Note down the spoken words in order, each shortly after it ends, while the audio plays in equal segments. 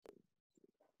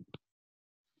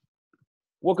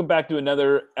Welcome back to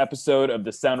another episode of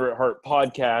the Sounder at Heart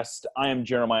podcast. I am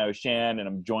Jeremiah O'Shan, and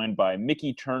I'm joined by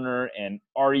Mickey Turner and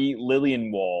Ari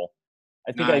Lilienwall.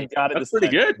 I think I got it That's this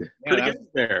pretty time. good. Pretty good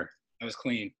there. That was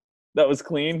clean. That was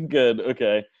clean? Good.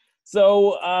 Okay.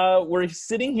 So we're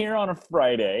sitting here on a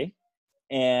Friday,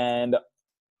 and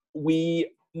we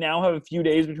now have a few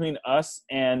days between us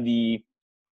and the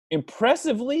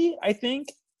impressively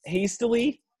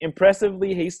hastily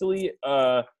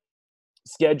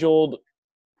scheduled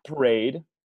parade.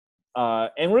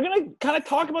 And we're going to kind of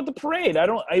talk about the parade. I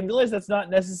realize that's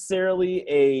not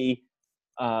necessarily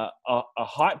a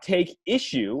hot take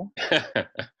issue,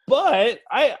 but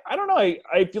I don't know.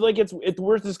 I feel like it's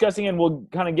worth discussing, and we'll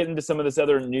kind of get into some of this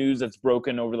other news that's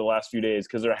broken over the last few days,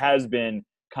 because there has been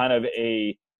kind of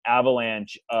a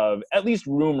avalanche of at least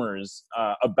rumors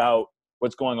about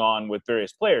what's going on with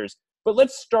various players. But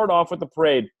let's start off with the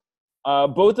parade.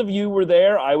 Both of you were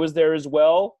there. I was there as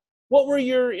well. What were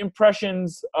your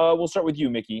impressions? We'll start with you,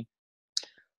 Mickey.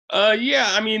 Yeah,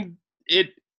 I mean, it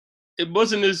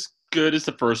wasn't as good as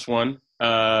the first one,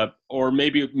 or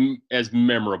maybe as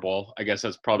memorable. I guess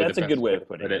that's probably a good way of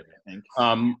putting it. I think.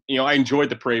 I enjoyed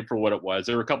the parade for what it was.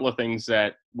 There were a couple of things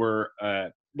that were,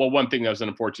 one thing that was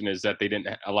unfortunate is that they didn't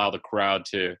allow the crowd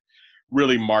to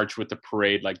really march with the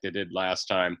parade like they did last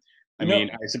time. I mean,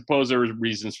 I suppose there were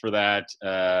reasons for that,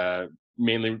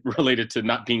 mainly related to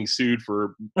not being sued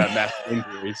for mass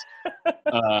injuries.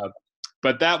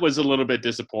 But that was a little bit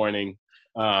disappointing,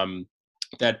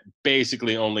 that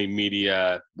basically only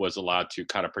media was allowed to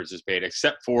kind of participate,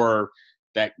 except for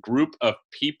that group of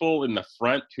people in the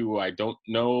front who I don't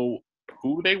know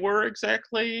who they were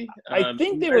exactly. I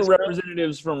think they were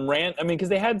representatives from because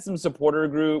they had some supporter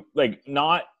group, like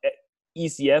not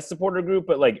ECS supporter group,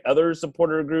 but like other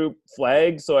supporter group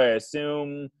flags. So I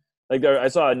assume I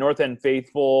saw a North End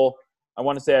Faithful. I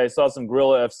want to say I saw some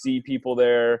Gorilla FC people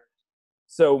there.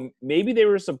 So maybe they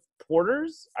were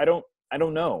supporters. I don't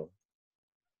know.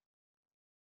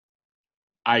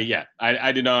 I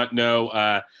did not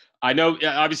know. I know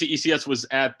obviously ECS was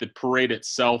at the parade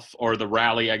itself, or the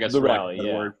rally, I guess. The rally,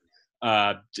 yeah. Word.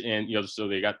 And so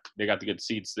they got the good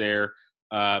seats there.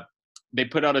 They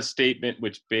put out a statement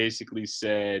which basically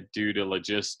said, due to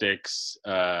logistics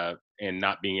and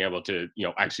not being able to,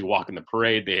 actually walk in the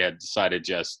parade, they had decided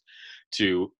just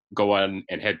to go on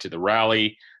and head to the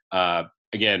rally.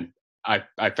 Again, I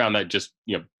found that just,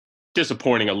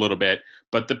 disappointing a little bit.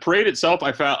 But the parade itself,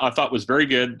 I thought was very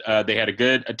good. They had a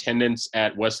good attendance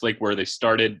at Westlake where they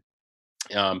started.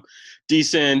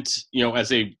 Decent, as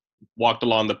they walked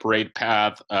along the parade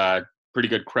path. Pretty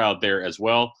good crowd there as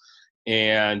well.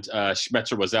 And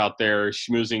Schmetzer was out there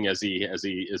schmoozing as he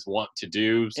is wont to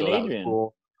do. So that was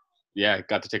cool. Yeah,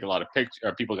 got to take a lot of pictures.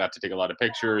 People got to take a lot of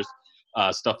pictures,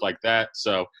 stuff like that.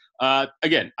 So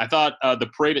again, I thought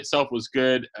the parade itself was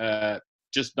good,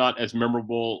 just not as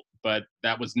memorable. But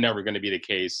that was never going to be the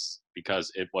case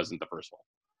because it wasn't the first one.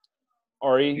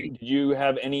 Ari, did you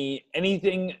have any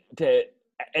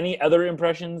other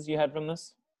impressions you had from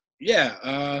this?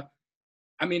 Yeah.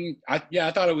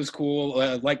 I thought it was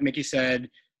cool. Like Mickey said,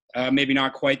 maybe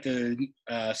not quite the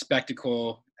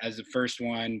spectacle as the first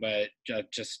one, but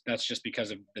that's just because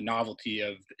of the novelty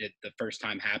of it the first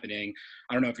time happening.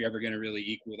 I don't know if you're ever going to really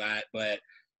equal that, but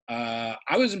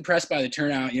I was impressed by the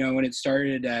turnout. When it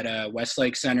started at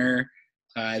Westlake Center,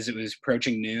 as it was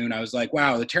approaching noon, I was like,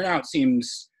 wow, the turnout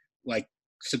seems like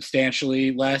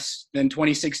substantially less than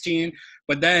 2016.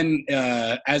 But then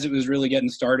as it was really getting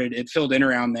started, it filled in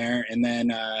around there. And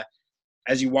then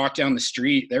as you walk down the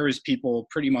street, there was people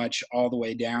pretty much all the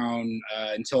way down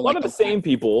until a lot of the same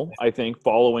people, I think,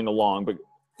 following along. But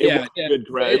it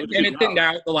thinned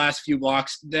out the last few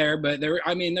blocks there. But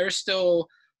there's still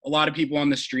a lot of people on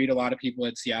the street, a lot of people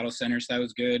at Seattle Center, so that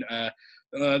was good.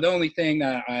 The only thing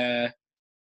that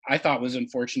I thought was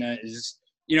unfortunate is,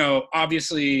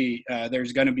 obviously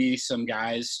there's going to be some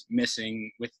guys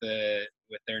missing with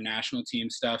their national team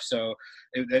stuff. So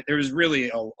there was really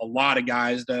a lot of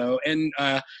guys, though. And,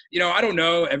 I don't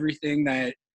know everything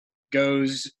that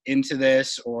goes into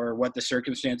this or what the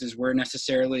circumstances were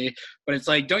necessarily, but it's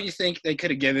like, don't you think they could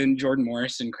have given Jordan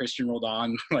Morris and Christian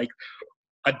Roldan,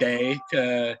 a day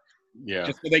to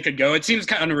just so they could go? It seems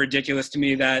kind of ridiculous to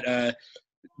me that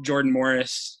Jordan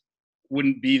Morris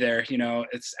wouldn't be there,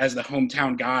 it's as the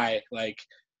hometown guy,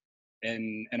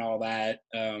 and all that.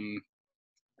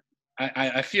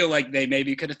 I feel like they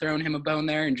maybe could have thrown him a bone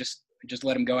there and just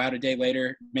let him go out a day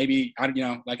later. Maybe,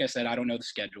 like I said, I don't know the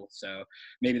schedule, so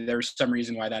maybe there was some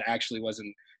reason why that actually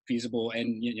wasn't feasible.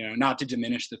 And not to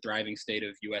diminish the thriving state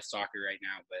of U.S. soccer right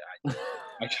now, but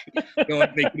I feel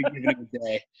like they could have given him a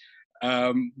day.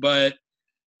 But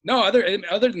No, other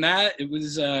than that, it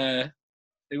was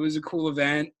a cool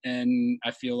event, and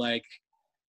I feel like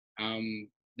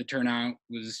the turnout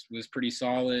was pretty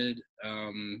solid.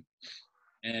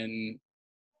 And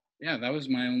yeah, that was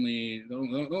my the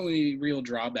only real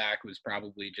drawback was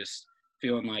probably just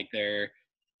feeling like there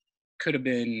could have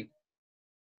been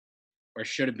or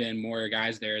should have been more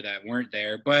guys there that weren't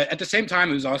there. But at the same time,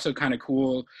 it was also kind of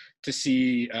cool to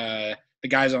see the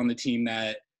guys on the team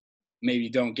that maybe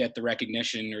don't get the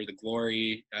recognition or the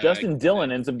glory. Justin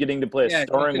Dillon ends up getting to play a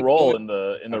starring role in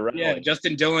the rally. Yeah,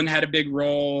 Justin Dillon had a big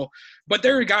role, but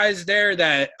there were guys there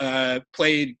that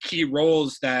played key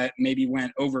roles that maybe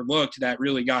went overlooked that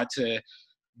really got to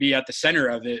be at the center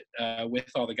of it with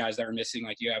all the guys that were missing.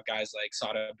 Like you have guys like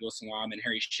Sada Abdul-Salam and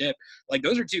Harry Shipp. Like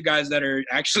those are two guys that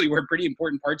were pretty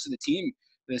important parts of the team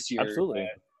this year. Absolutely.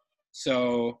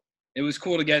 So it was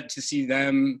cool to get to see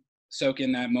them soak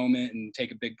in that moment and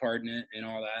take a big part in it and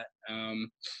all that.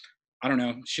 I don't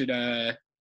know. Should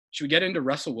we get into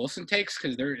Russell Wilson takes?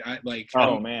 Because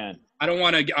man, I don't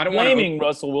want to. Blaming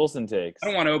Russell Wilson takes. I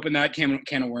don't want to open that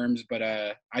can of worms, but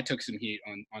I took some heat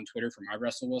on Twitter for my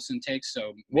Russell Wilson takes.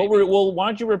 So why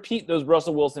don't you repeat those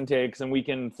Russell Wilson takes and we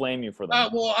can flame you for them?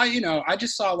 I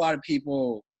just saw a lot of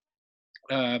people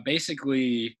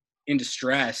basically in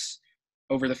distress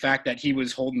over the fact that he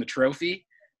was holding the trophy.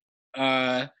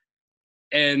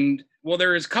 And well,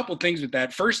 there was a couple things with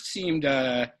that. First,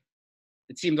 it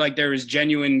seemed like there was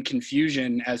genuine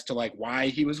confusion as to like why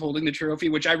he was holding the trophy,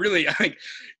 which I really like.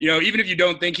 Even if you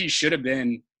don't think he should have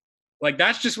been, like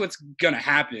that's just what's gonna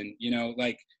happen.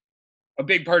 Like a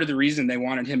big part of the reason they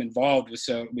wanted him involved was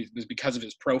because of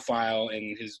his profile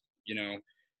and his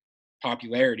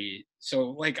popularity. So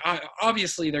like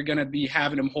obviously they're gonna be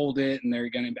having him hold it, and they're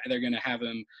gonna have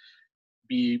him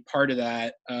be part of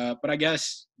that. But I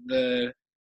guess the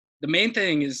main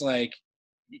thing is like,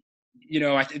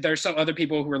 there's some other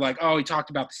people who are like, oh, he talked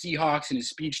about the Seahawks in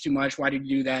his speech too much. Why did he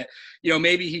do that?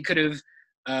 Maybe he could have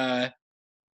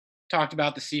talked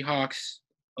about the Seahawks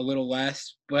a little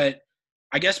less. But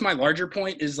I guess my larger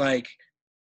point is like,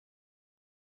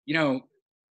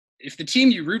 if the team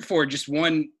you root for just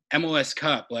won MLS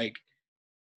Cup, like,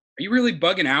 are you really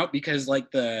bugging out because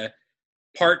like the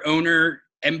part owner,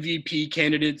 MVP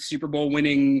candidate, Super Bowl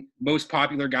winning, most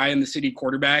popular guy in the city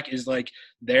quarterback is like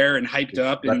there and hyped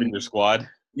up and repping the squad?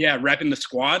 Yeah, repping the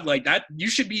squad like that. You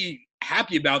should be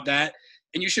happy about that,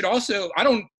 and you should also.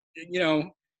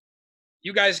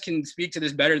 You guys can speak to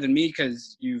this better than me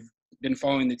because you've been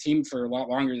following the team for a lot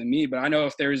longer than me. But I know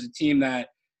if there was a team that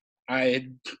I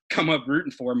had come up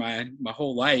rooting for my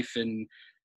whole life and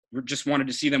just wanted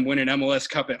to see them win an MLS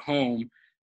Cup at home.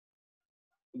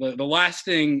 The last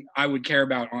thing I would care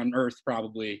about on earth,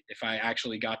 probably, if I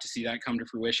actually got to see that come to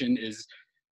fruition, is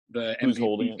the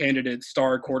MVP candidate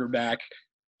star quarterback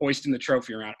hoisting the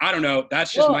trophy around. I don't know.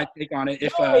 That's just my take on it.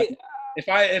 If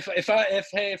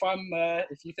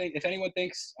anyone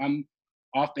thinks I'm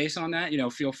off base on that,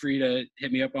 feel free to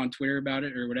hit me up on Twitter about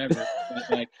it or whatever.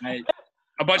 But like,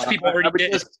 a bunch of people already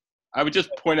did. I would just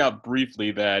point out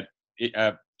briefly that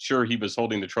sure, he was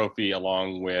holding the trophy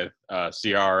along with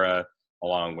Ciara,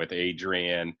 along with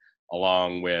Adrian,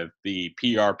 along with the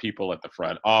PR people at the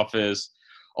front office,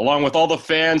 along with all the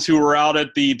fans who were out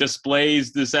at the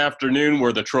displays this afternoon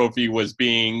where the trophy was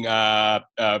being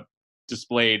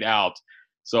displayed out.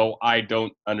 So I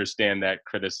don't understand that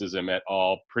criticism at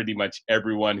all. Pretty much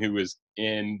everyone who is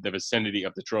in the vicinity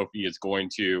of the trophy is going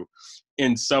to,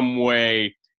 in some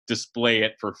way, display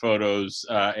it for photos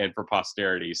and for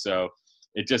posterity. So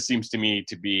it just seems to me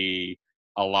to be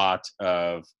a lot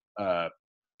of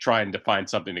trying to find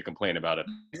something to complain about it.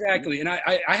 Exactly. And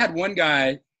I had one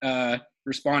guy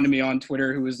respond to me on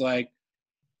Twitter who was like,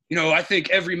 I think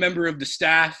every member of the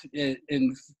staff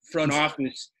in front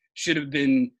office should have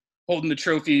been holding the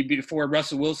trophy before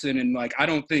Russell Wilson. And like, I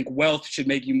don't think wealth should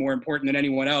make you more important than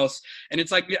anyone else. And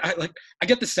it's like, I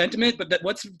get the sentiment, but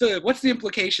what's the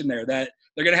implication there? That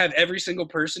they're going to have every single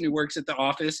person who works at the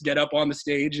office get up on the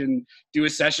stage and do a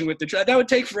session with that would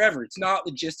take forever. It's not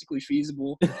logistically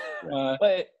feasible.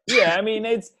 But yeah, I mean,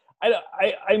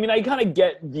 I kind of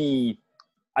get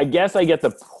I guess I get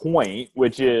the point,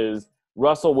 which is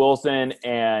Russell Wilson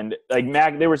and like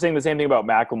they were saying the same thing about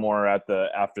Macklemore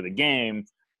after the game,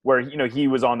 where he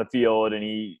was on the field and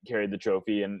he carried the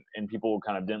trophy, and people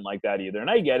kind of didn't like that either. And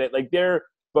I get it. Like they're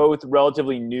both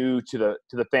relatively new to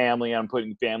the family. I'm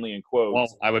putting family in quotes. Well,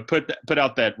 I would put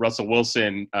out that Russell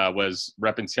Wilson was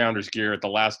repping Sounders gear at the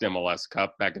last MLS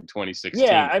Cup back in 2016.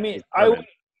 Yeah, I mean,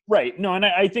 right. No, and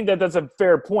I think that's a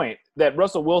fair point, that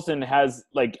Russell Wilson has,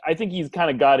 like, I think he's kind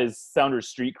of got his Sounders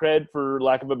street cred, for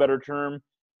lack of a better term.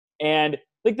 And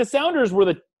like the Sounders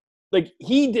were like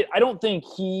he did. I don't think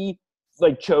he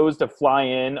like chose to fly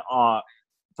in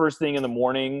first thing in the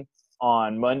morning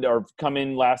on Monday or come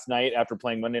in last night after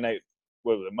playing Monday Night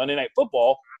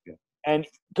Football and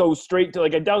go straight to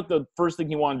like. I doubt the first thing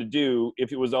he wanted to do,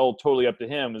 if it was all totally up to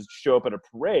him, is show up at a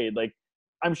parade. Like,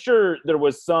 I'm sure there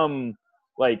was some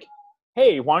like,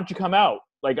 hey, why don't you come out?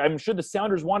 Like, I'm sure the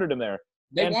Sounders wanted him there.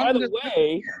 And by the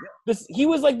way, he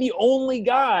was like the only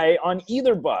guy on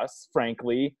either bus,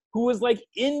 frankly, who was like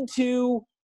into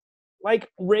like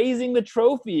raising the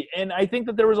trophy. And I think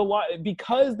that there was a lot,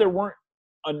 because there weren't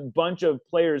a bunch of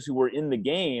players who were in the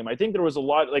game. I think there was a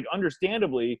lot, like,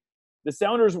 understandably, the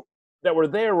Sounders that were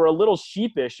there were a little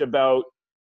sheepish about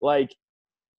like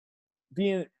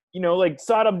being, like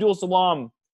Saad Abdul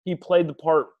Salam, he played the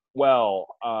part well.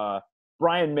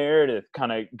 Brian Meredith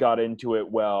kind of got into it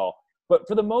well. But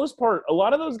for the most part, a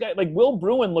lot of those guys, like Will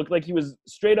Bruin, looked like he was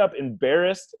straight up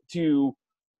embarrassed to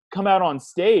come out on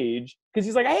stage because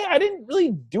he's like, hey, I didn't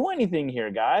really do anything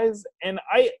here, guys. And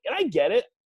I get it.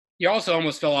 He also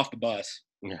almost fell off the bus.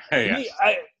 Yeah.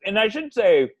 I should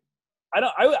say,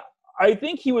 I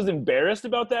think he was embarrassed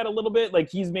about that a little bit. Like,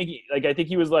 he's making, like, I think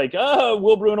he was like, oh,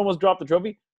 Will Bruin almost dropped the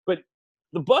trophy. But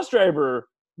the bus driver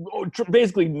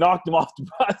basically knocked him off the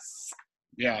bus.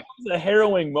 Yeah. It was a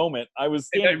harrowing moment. I was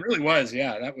standing, it really was.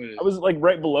 Yeah, that was. I was like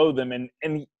right below them, and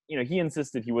he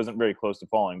insisted he wasn't very close to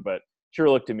falling, but sure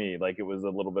looked to me like it was a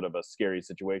little bit of a scary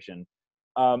situation.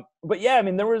 But yeah, I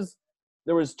mean, there was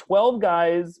 12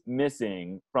 guys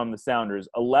missing from the Sounders,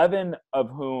 11 of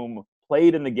whom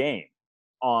played in the game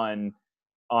on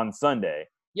Sunday.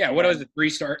 Yeah, what was it? Three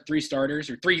starters,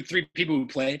 or three people who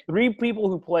played. 3 people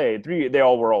who played. They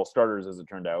all were all starters, as it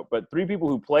turned out. But 3 people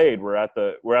who played were at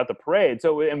the parade.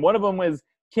 So, and one of them was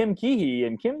Kim Keehee,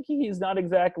 and Kim Keehee is not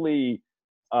exactly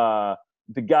the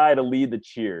guy to lead the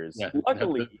cheers. Yeah.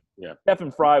 Luckily, Yeah.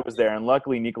 Stephen Fry was there, and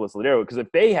luckily Nicolas Lodeiro. Because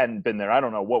if they hadn't been there, I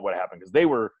don't know what would have happened. Because they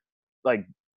were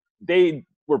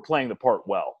playing the part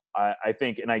well, I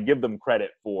think, and I give them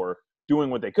credit for doing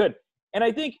what they could. And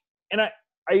I think,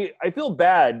 I feel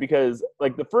bad because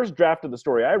like the first draft of the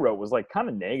story I wrote was like kind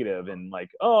of negative and like,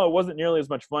 oh, it wasn't nearly as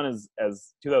much fun as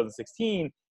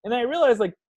 2016. And then I realized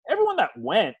like everyone that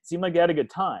went seemed like they had a good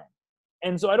time.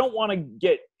 And so I don't want to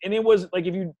get, and it was like,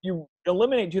 if you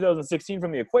eliminate 2016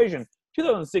 from the equation,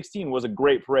 2016 was a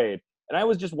great parade. And I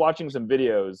was just watching some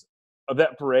videos of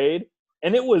that parade,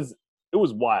 and it was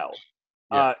wild.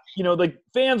 Yeah. Like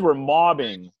fans were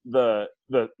mobbing the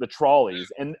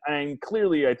trolleys, and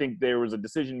clearly I think there was a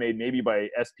decision made maybe by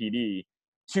SPD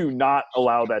to not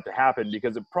allow that to happen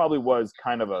because it probably was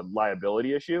kind of a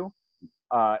liability issue.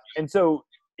 And so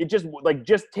it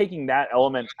just taking that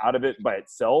element out of it by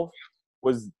itself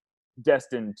was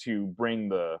destined to bring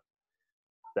the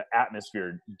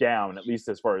atmosphere down, at least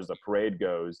as far as the parade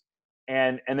goes.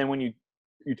 And then when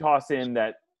you toss in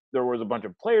that there was a bunch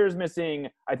of players missing,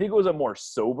 I think it was a more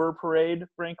sober parade,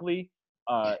 frankly.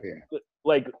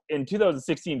 Like in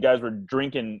 2016, guys were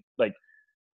drinking, like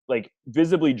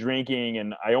visibly drinking,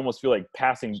 and I almost feel like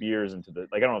passing beers into the,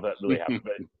 like, I don't know if that really happened,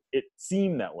 but it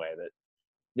seemed that way, that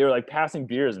they were like passing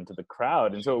beers into the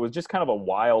crowd. And so it was just kind of a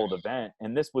wild event.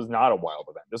 And this was not a wild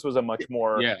event. This was a much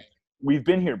more, we've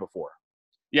been here before.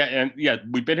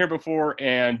 We've been here before.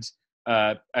 And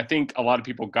I think a lot of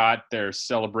people got their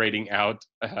celebrating out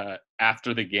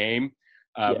after the game,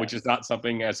 which is not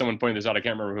something, as someone pointed this out, I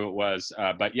can't remember who it was,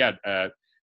 but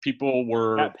people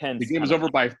were, the game was over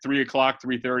by 3 o'clock,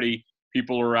 3:30.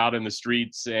 People were out in the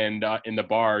streets and in the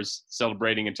bars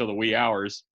celebrating until the wee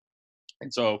hours.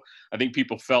 And so I think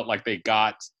people felt like they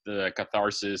got the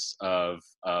catharsis of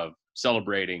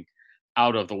celebrating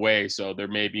out of the way. So there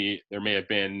may have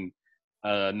been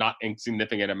not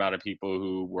insignificant amount of people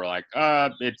who were like,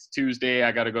 it's Tuesday,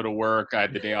 I got to go to work, I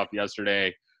had the day off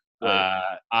yesterday.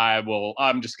 Right.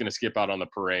 I'm just going to skip out on the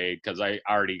parade because I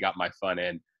already got my fun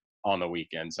in on the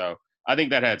weekend. So I think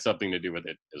that had something to do with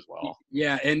it as well.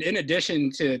 Yeah. And in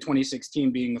addition to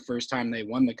 2016 being the first time they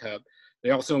won the Cup, they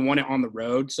also won it on the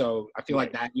road. So I feel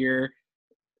like that year,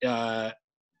 the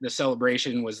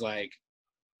celebration was like,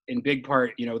 in big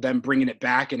part, them bringing it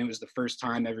back, and it was the first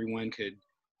time everyone could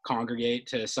congregate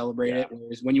to celebrate it.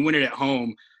 Whereas when you win it at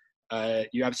home,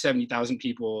 you have 70,000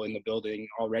 people in the building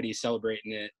already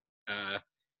celebrating it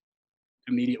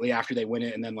immediately after they win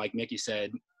it, and then, like Mickey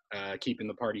said, keeping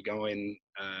the party going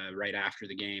right after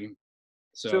the game.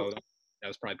 So that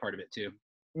was probably part of it too.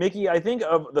 Mickey, I think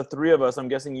of the 3 of us, I'm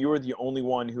guessing you were the only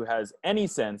one who has any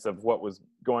sense of what was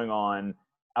going on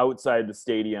outside the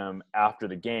stadium after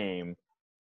the game.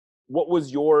 What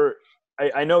was your –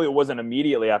 I know it wasn't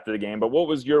immediately after the game, but what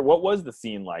was the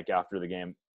scene like after the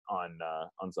game on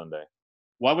Sunday?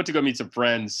 Well, I went to go meet some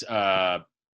friends at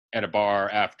a bar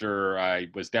after I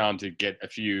was down to get a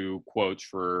few quotes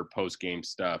for post-game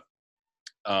stuff.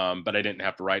 But I didn't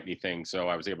have to write anything, so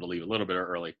I was able to leave a little bit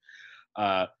early.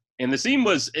 And the scene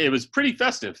was pretty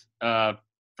festive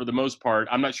for the most part.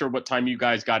 I'm not sure what time you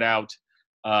guys got out.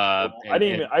 I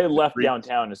left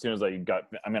downtown as soon as I got.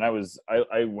 I mean, I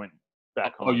went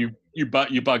back home. Oh, you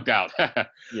bugged out.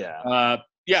 Yeah.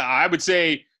 Yeah, I would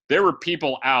say there were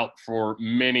people out for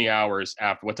many hours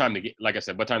after. What time to get? Like I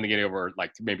said, what time to get over?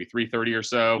 Like maybe 3:30 or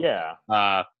so. Yeah.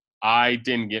 I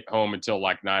didn't get home until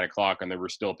like 9 o'clock, and there were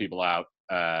still people out.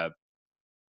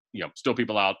 Still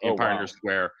people out in Pioneer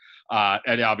Square.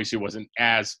 And it obviously wasn't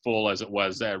as full as it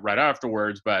was right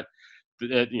afterwards, but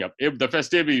the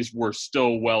festivities were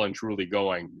still well and truly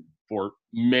going for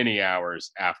many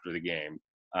hours after the game.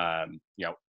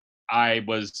 I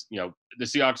was, the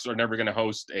Seahawks are never going to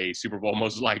host a Super Bowl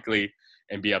most likely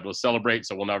and be able to celebrate,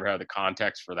 so we'll never have the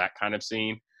context for that kind of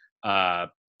scene. And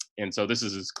so this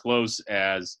is as close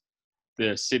as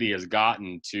the city has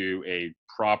gotten to a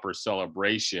proper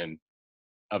celebration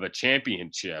of a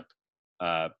championship,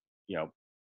 in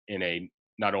a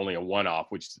not only a one-off,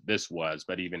 which this was,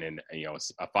 but even in a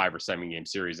 5 or 7 game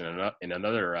series in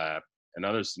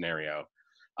another scenario.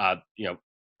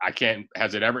 I can't.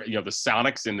 Has it ever? The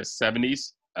Sonics in the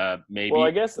 '70s, maybe. Well, I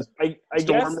guess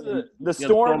the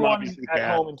Storm won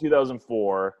at home in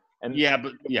 2004, and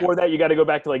before that, you got to go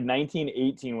back to like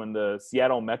 1918 when the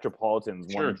Seattle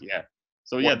Metropolitans won. Sure, yeah.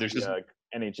 So there's just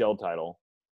NHL title.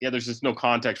 Yeah, there's just no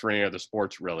context for any other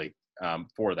sports really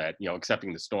for that,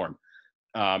 excepting the Storm.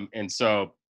 And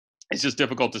so it's just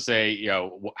difficult to say,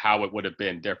 how it would have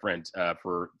been different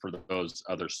for those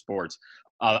other sports.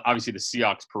 Obviously, the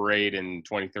Seahawks parade in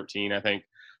 2013, I think,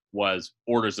 was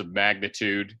orders of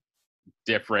magnitude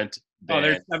different.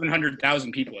 There's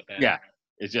 700,000 people at that. Yeah,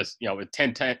 it's just it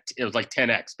was like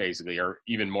 10x basically, or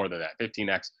even more than that,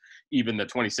 15x. Even the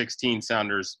 2016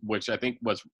 Sounders, which I think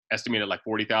was estimated like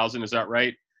 40,000, is that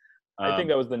right? I think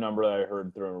that was the number that I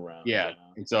heard thrown around. Yeah.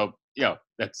 And so,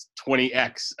 that's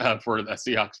 20x for the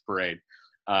Seahawks parade.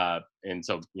 And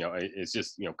so, it's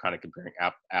just, kind of comparing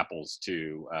apples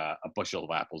to a bushel of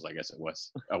apples, I guess it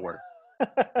was a word.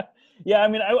 Yeah. I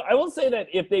mean, I will say that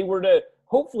if they were to,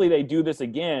 hopefully they do this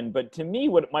again, but to me,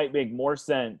 what might make more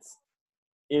sense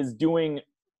is doing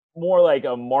more like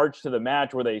a march to the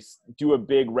match where they do a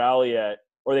big rally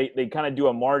or they kind of do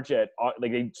a march at,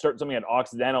 like they start something at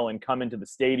Occidental and come into the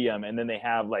stadium, and then they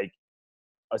have like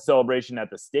a celebration at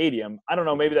the stadium. I don't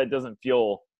know. Maybe that doesn't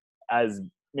feel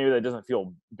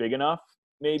big enough.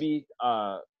 Maybe.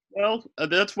 Well,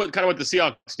 that's what the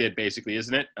Seahawks did basically,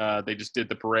 isn't it? They just did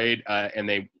the parade and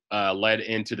they led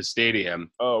into the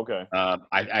stadium. Oh, okay.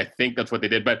 I think that's what they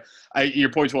did. But your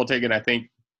point's well taken. I think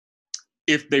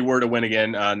if they were to win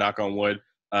again, knock on wood,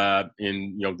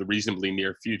 in the reasonably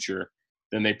near future,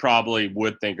 then they probably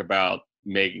would think about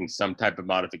making some type of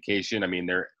modification. I mean,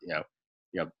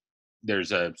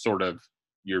 there's a sort of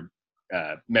you're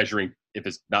measuring if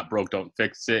it's not broke, don't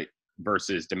fix it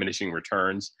versus diminishing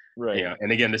returns. Right.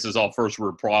 And again, this is all first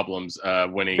world problems.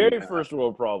 Winning very first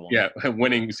world problems. Yeah,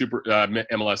 winning super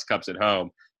MLS Cups at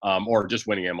home, or just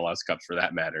winning MLS Cups for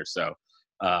that matter. So.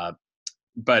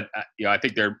 But I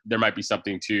think there might be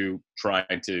something to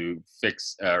trying to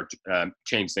fix or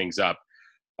change things up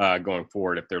going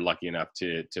forward if they're lucky enough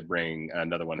to bring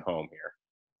another one home here.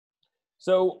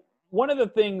 So one of the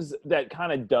things that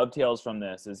kind of dovetails from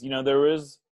this is,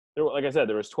 like I said,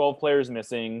 there was 12 players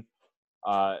missing.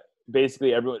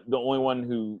 Basically, the only one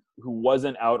who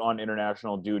wasn't out on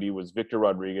international duty was Victor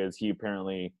Rodriguez. He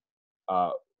apparently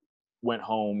went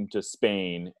home to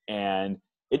Spain, and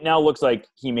it now looks like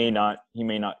he may not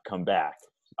come back.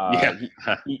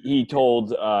 He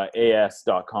told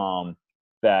AS.com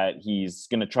that he's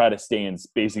going to try to stay in.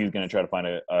 Basically, he's going to try to find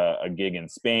a gig in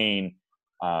Spain.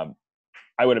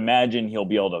 I would imagine he'll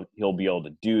be able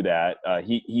to do that.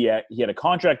 He had a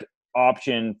contract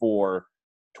option for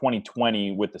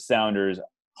 2020 with the Sounders.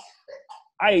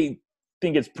 I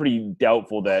think it's pretty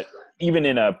doubtful that even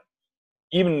in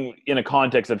a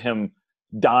context of him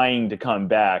dying to come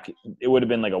back, it would have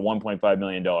been like a $1.5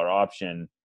 million option.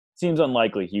 Seems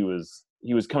unlikely he was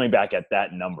coming back at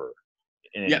that number.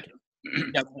 Yeah.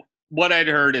 What I'd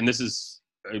heard, and this is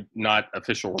not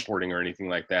official reporting or anything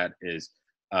like that, is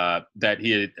that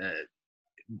he had,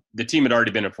 the team had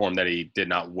already been informed that he did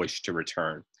not wish to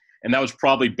return, and that was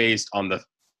probably based on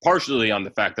partially on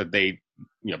the fact that they,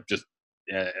 just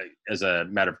as a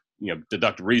matter of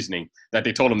deductive reasoning, that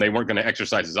they told him they weren't going to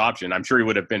exercise his option. I'm sure he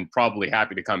would have been probably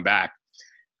happy to come back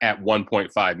at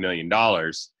 $1.5 million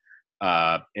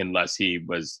unless he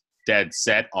was dead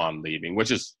set on leaving,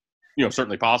 which is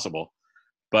certainly possible.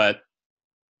 But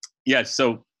yeah,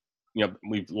 so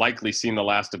we've likely seen the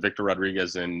last of Victor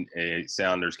Rodriguez in a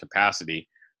Sounders capacity,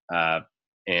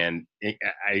 and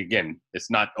again,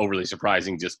 it's not overly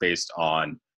surprising just based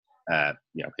on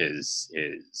his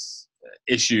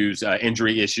issues,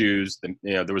 injury issues.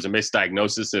 There was a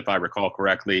misdiagnosis, if I recall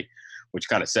correctly, which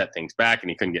kind of set things back, and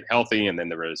he couldn't get healthy. And then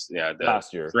there was the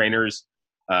last year trainers,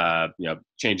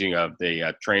 changing of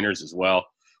the trainers as well.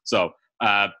 So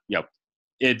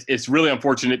it's really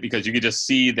unfortunate because you could just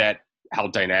see that how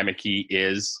dynamic he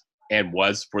is and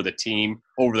was for the team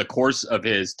over the course of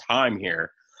his time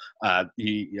here.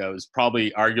 He was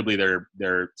probably arguably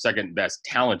their second best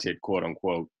talented, quote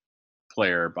unquote,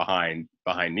 player behind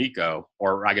Nico,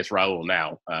 or I guess Raul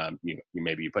now.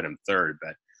 Maybe you put him third,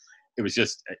 but it was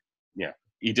just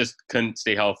he just couldn't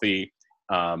stay healthy.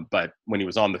 But when he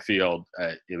was on the field,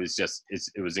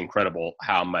 it was incredible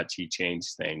how much he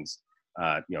changed things.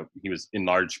 He was in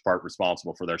large part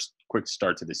responsible for their quick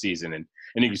start to the season, and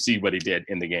you can see what he did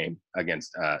in the game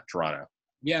against Toronto.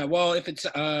 Yeah, well, if it's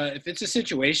a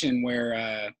situation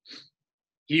where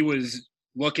he was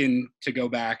looking to go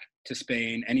back to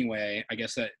Spain anyway, I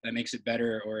guess that makes it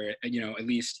better, or at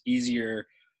least easier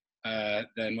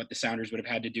than what the Sounders would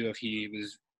have had to do if he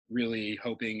was really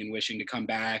hoping and wishing to come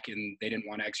back and they didn't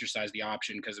want to exercise the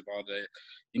option because of all the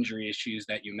injury issues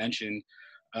that you mentioned.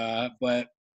 But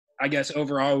I guess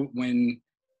overall, when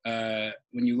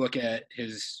you look at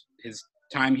his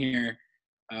time here,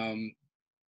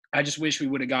 I just wish we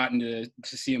would have gotten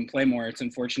to see him play more. It's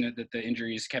unfortunate that the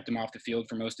injuries kept him off the field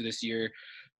for most of this year,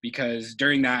 because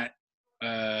during that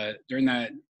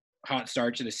hot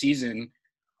start to the season,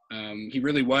 he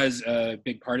really was a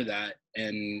big part of that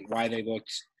and why they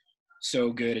looked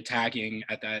so good attacking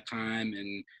at that time.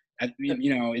 And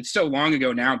it's so long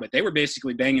ago now, but they were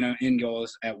basically banging in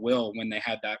goals at will when they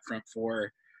had that front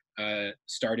four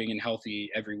starting and healthy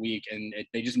every week, and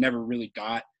they just never really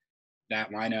got that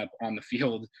lineup on the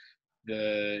field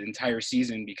the entire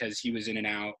season because he was in and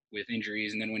out with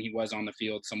injuries, and then when he was on the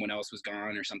field, someone else was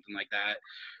gone or something like that.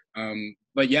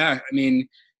 But yeah, I mean,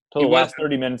 the last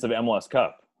 30 minutes of MLS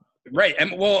Cup. Right,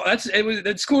 and well,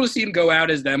 it's cool to see him go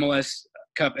out as the MLS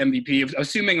Cup MVP,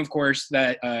 assuming, of course,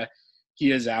 that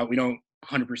he is out. We don't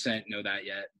 100% know that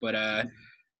yet, but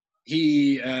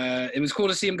it was cool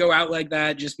to see him go out like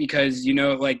that, just because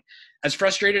as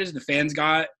frustrated as the fans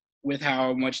got with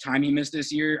how much time he missed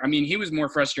this year, I mean, he was more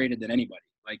frustrated than anybody.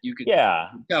 Like, you could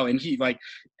tell, and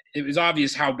it was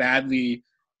obvious how badly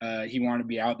he wanted to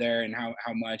be out there and how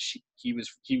much he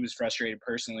was frustrated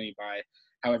personally by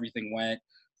how everything went.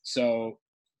 So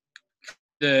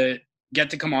to get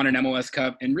to come on an MLS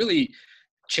Cup and really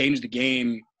change the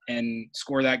game and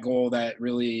score that goal that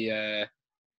really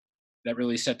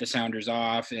set the Sounders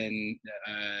off and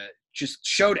just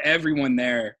showed everyone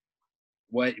there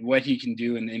what he can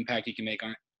do and the impact he can make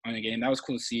on a game. That was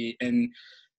cool to see. And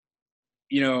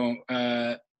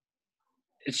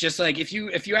it's just like if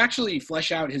you actually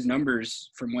flesh out his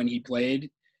numbers from when he played,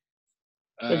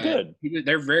 they're good.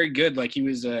 They're very good. Like, he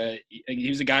was a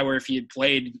guy where if he had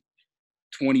played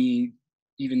 20,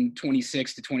 even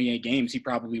 26 to 28 games, he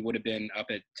probably would have been up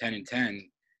at 10-10.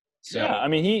 So yeah, I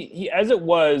mean, he as it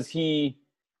was, I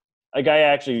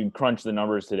actually crunched the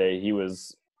numbers today. He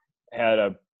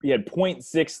had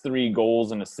 0.63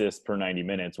 goals and assists per 90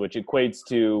 minutes, which equates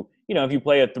to, if you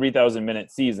play a 3,000 minute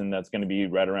season, that's going to be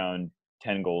right around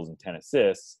 10 goals and 10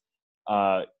 assists,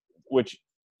 which,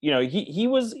 he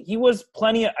was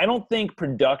plenty of, I don't think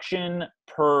production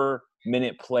per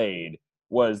minute played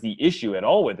was the issue at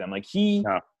all with him. Like, he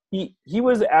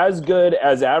was as good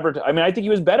as advertised. I mean, I think he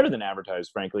was better than advertised,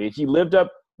 frankly. He lived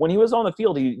up, when he was on the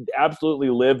field, he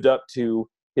absolutely lived up to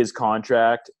his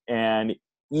contract. And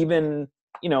even,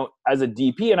 as a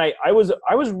DP, and I was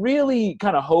really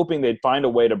kind of hoping they'd find a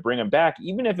way to bring him back,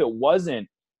 even if it wasn't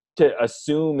to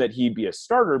assume that he'd be a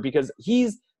starter, because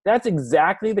that's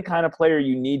exactly the kind of player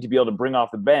you need to be able to bring off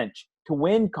the bench to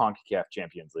win CONCACAF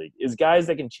Champions League, is guys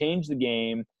that can change the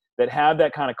game, that have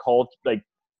that kind of culture, like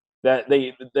that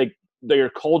they're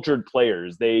cultured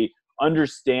players. They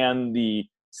understand the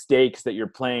stakes that you're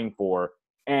playing for.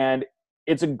 And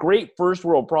it's a great first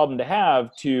world problem to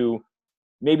have, to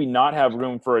maybe not have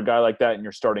room for a guy like that in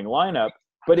your starting lineup.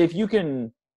 But if you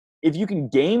can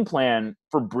game plan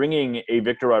for bringing a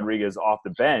Victor Rodriguez off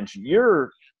the bench,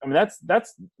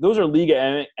 those are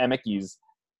Liga MX's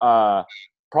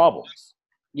problems.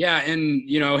 Yeah, and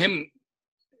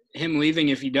him leaving,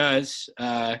 if he does,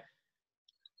 that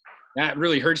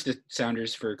really hurts the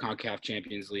Sounders for CONCACAF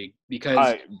Champions League, because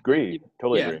I agree,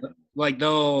 totally agree. Like,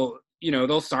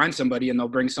 they'll sign somebody and they'll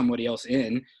bring somebody else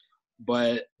in,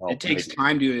 but it takes maybe.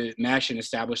 time to mesh and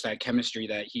establish that chemistry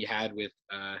that he had with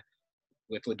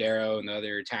Lodeiro and the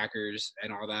other attackers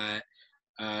and all that.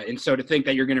 And so to think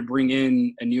that you're going to bring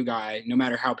in a new guy, no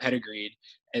matter how pedigreed,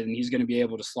 and he's going to be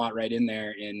able to slot right in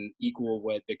there and equal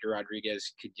what Victor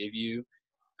Rodriguez could give you,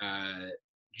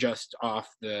 just off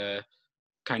the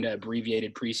kind of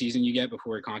abbreviated preseason you get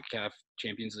before CONCACAF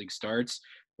Champions League starts,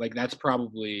 like that's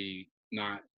probably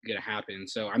not going to happen.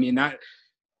 So, I mean, that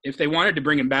if they wanted to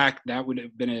bring him back, that would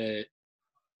have been a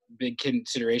big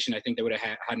consideration I think they would have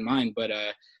had in mind. But,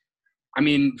 I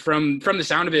mean, from the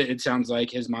sound of it, it sounds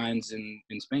like his mind's in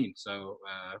Spain. So,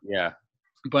 Yeah.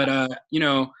 But, you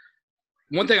know,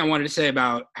 one thing I wanted to say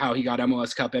about how he got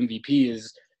MLS Cup MVP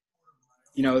is,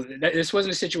 you know, this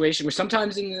wasn't a situation where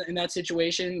sometimes in that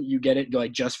situation you get it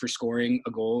like just for scoring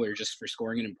a goal or just for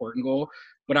scoring an important goal.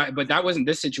 But that wasn't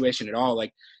this situation at all.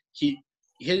 Like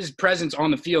his presence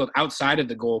on the field outside of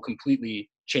the goal completely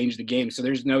changed the game. So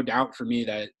there's no doubt for me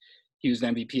that he was the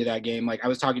MVP of that game. Like I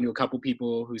was talking to a couple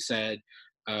people who said,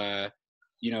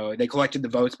 you know, they collected the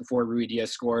votes before Ruidíaz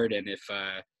scored, and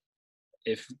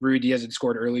if Ruidíaz had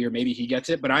scored earlier, maybe he gets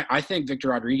it. But I think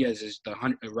Victor Rodriguez is the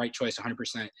right choice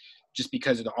 100%, just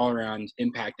because of the all-around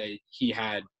impact that he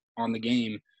had on the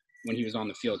game when he was on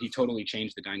the field. He totally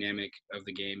changed the dynamic of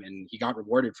the game, and he got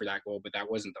rewarded for that goal, but that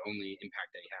wasn't the only impact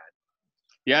that he had.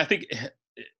 Yeah, I think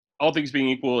all things being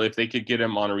equal, if they could get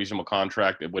him on a reasonable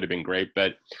contract, it would have been great.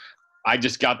 But I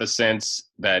just got the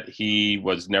sense that he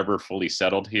was never fully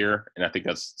settled here, and I think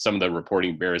that's some of the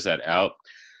reporting bears that out.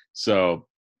 So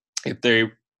if they,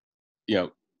 you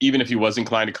know, even if he was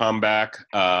inclined to come back,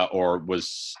 or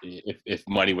was, if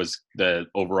money was the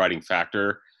overriding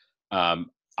factor,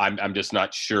 I'm just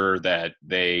not sure that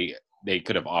they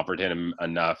could have offered him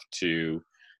enough to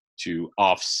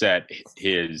offset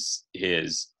his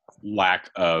lack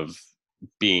of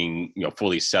being, you know,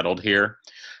 fully settled here.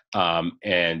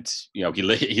 And you know,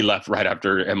 he left right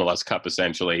after MLS Cup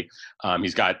essentially.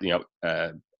 He's got, you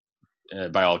know,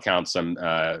 by all accounts, some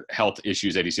health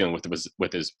issues that he's dealing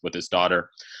with his daughter,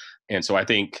 and so I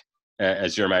think,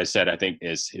 as Jeremiah said, I think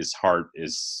his heart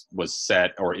was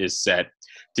set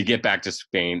to get back to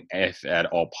Spain if at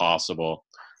all possible.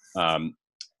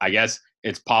 I guess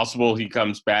it's possible he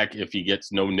comes back if he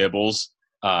gets no nibbles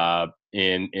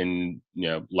in you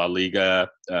know, La Liga,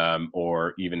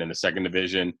 or even in the second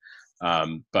division,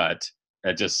 but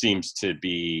it just seems to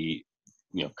be,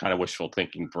 you know, kind of wishful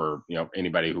thinking for, you know,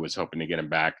 anybody who was hoping to get him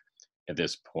back at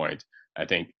this point. I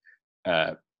think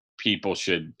people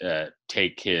should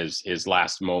take his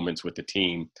last moments with the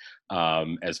team,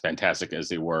 as fantastic as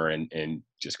they were, and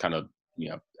just kind of, you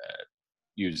know,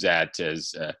 use that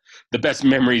as the best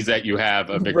memories that you have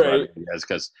of Victor Rodriguez,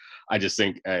 because I just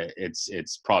think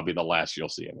it's probably the last you'll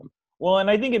see of him. Well, and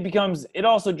I think it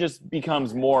also just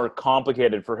becomes more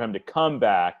complicated for him to come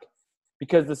back,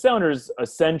 because the Sounders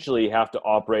essentially have to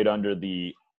operate under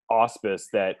the auspice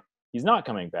that he's not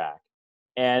coming back.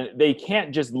 And they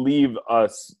can't just leave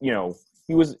us, you know,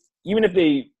 even if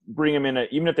they bring him in,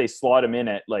 even if they slot him in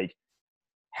at like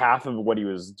half of what he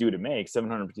was due to make,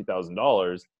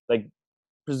 $750,000, like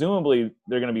presumably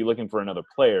they're going to be looking for another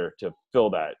player to fill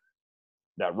that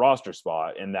roster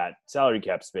spot in that salary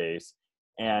cap space.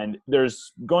 And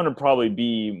there's going to probably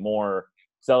be more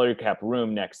salary cap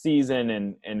room next season,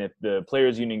 and if the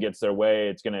players union gets their way,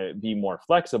 it's going to be more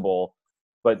flexible.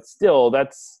 But still,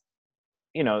 that's,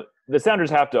 you know, the Sounders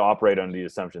have to operate under the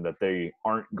assumption that they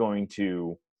aren't going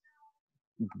to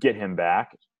get him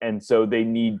back, and so they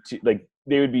need to, like,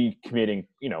 they would be committing,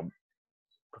 you know,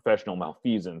 professional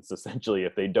malfeasance essentially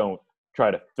if they don't try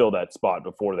to fill that spot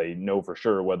before they know for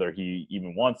sure whether he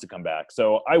even wants to come back.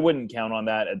 So I wouldn't count on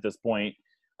that at this point.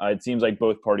 It seems like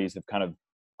both parties have kind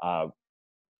of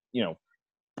you know,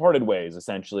 parted ways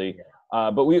essentially.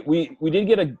 But we did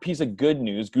get a piece of good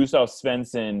news. Gustav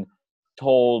Svensson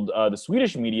told the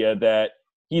Swedish media that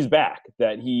he's back,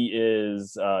 that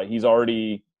he's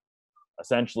already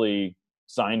essentially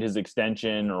signed his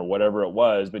extension or whatever it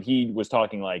was, but he was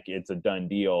talking like it's a done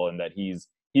deal and that he's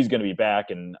going to be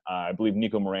back. And I believe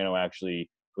Nico Moreno actually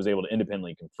was able to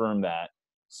independently confirm that.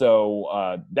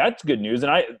 So that's good news.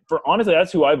 And honestly,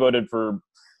 that's who I voted for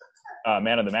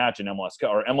man of the match in MLS Cup,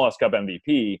 or MLS Cup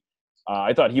MVP.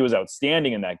 I thought he was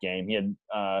outstanding in that game.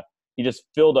 He just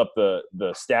filled up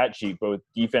the stat sheet both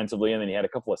defensively, and then he had a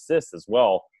couple assists as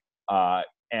well.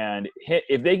 And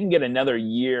if they can get another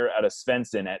year out of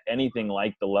Svensson at anything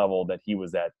like the level that he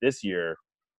was at this year,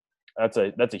 that's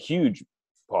a huge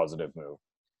positive move.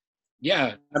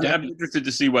 Yeah, I'm interested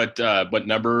to see what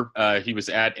number he was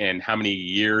at and how many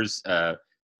years. You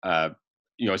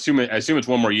know, assume it's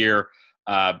one more year.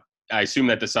 I assume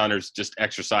that the Sounders just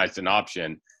exercised an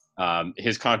option.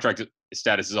 His contract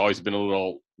status has always been a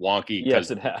little wonky because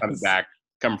Yes, it has.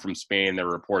 coming from Spain, there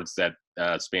were reports that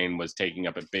Spain was taking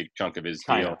up a big chunk of his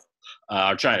China.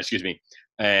 deal. China, excuse me.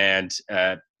 And,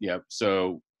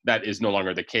 so that is no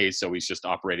longer the case. So he's just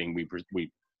operating,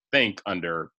 we think,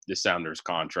 under the Sounders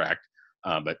contract.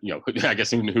 But, I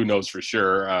guess who knows for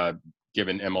sure,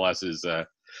 given MLS's a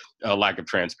lack of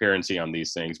transparency on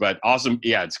these things. But awesome.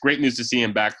 Yeah, it's great news to see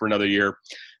him back for another year.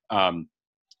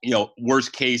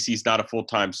 Worst case, he's not a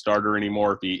full-time starter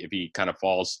anymore if he kind of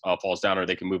falls down, or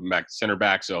they can move him back to center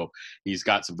back. So he's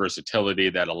got some versatility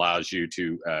that allows you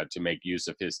to make use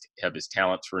of his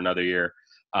talents for another year.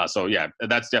 So yeah,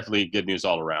 that's definitely good news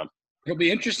all around. It'll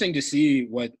be interesting to see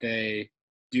what they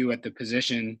do at the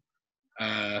position,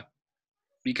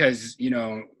 because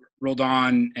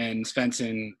Roldan and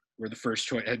Svensson were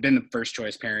had been the first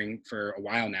choice pairing for a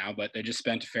while now, but they just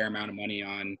spent a fair amount of money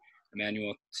on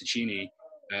Emmanuel Cecchini,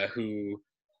 who,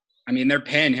 I mean, they're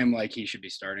paying him like he should be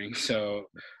starting. So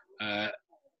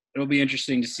it'll be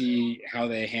interesting to see how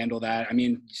they handle that. I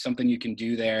mean, something you can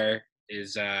do there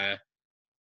is,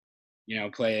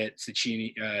 play it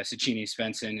Cecchini,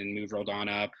 Svensson, and move Roldan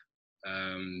up.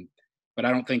 But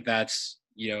I don't think that's,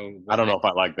 I don't know if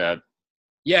I like that.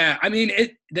 Yeah, I mean,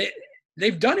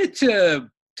 they've done it to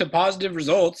positive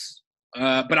results,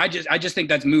 but I just think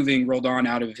that's moving Roldan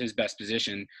out of his best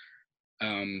position.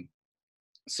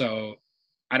 So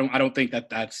I don't think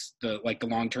that's the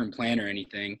long-term plan or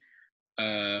anything.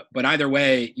 But either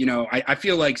way, I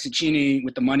feel like Cecchini,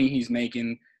 with the money he's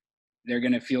making, they're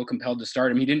going to feel compelled to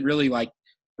start him. He didn't really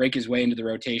break his way into the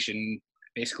rotation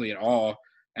basically at all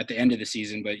at the end of the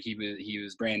season, but he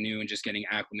was brand new and just getting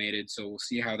acclimated. So we'll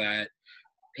see how that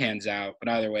pans out. But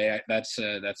either way, that's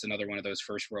another one of those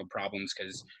first world problems,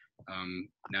 because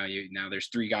now there's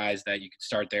three guys that you could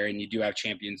start there, and you do have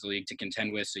Champions League to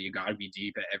contend with, so you got to be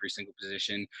deep at every single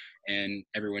position, and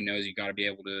everyone knows you got to be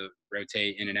able to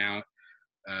rotate in and out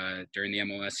during the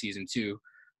MLS season too.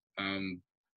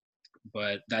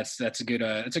 But that's a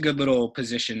good little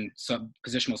positional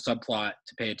subplot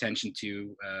to pay attention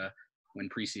to when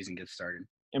preseason gets started.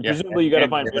 And presumably you got to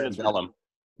find minutes.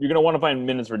 You're going to want to find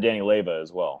minutes for Danny Leyva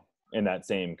as well in that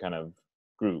same kind of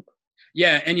group.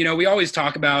 Yeah, and we always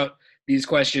talk about these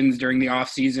questions during the off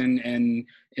season and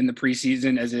in the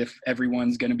preseason as if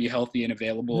everyone's going to be healthy and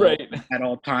available at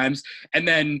all times, and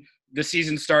then the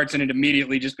season starts and it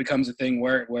immediately just becomes a thing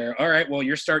where all right, well,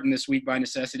 you're starting this week by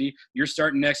necessity, you're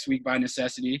starting next week by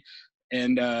necessity,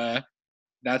 and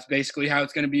that's basically how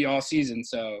it's going to be all season.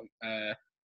 So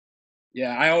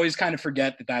yeah, I always kind of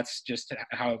forget that that's just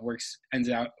how it works, ends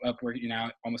up working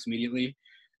out almost immediately.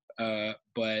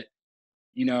 But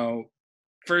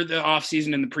for the off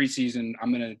season and the preseason,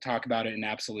 I'm going to talk about it in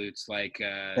absolutes, like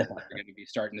they're going to be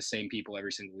starting the same people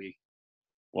every single week.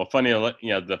 Well,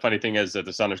 the funny thing is that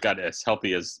the Sounders got as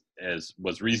healthy as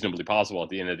was reasonably possible at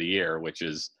the end of the year, which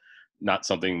is not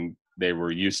something they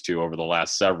were used to over the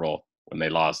last several, when they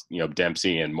lost,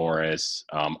 Dempsey and Morris,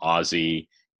 Ozzy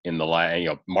in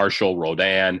the Marshall,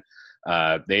 Roldan.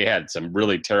 They had some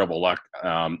really terrible luck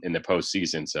in the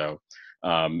postseason. So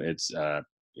it's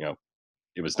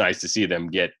it was nice to see them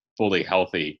get fully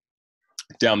healthy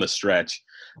down the stretch.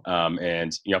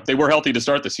 And if they were healthy to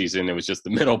start the season, it was just the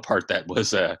middle part that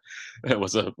was a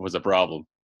problem.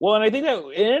 Well, and I think that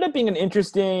it ended up being an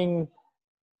interesting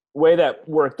way that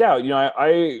worked out.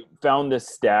 I found this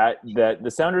stat that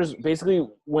the Sounders basically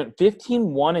went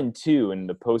 15-1-2 in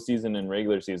the postseason and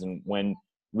regular season when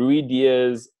Rui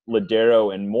Diaz,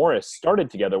 Ladero, and Morris started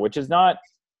together, which is not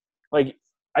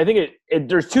I think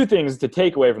there's two things to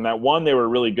take away from that. One, they were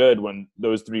really good when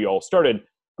those three all started,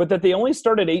 but that they only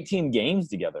started 18 games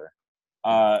together,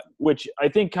 which I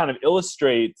think kind of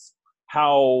illustrates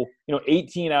how,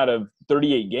 18 out of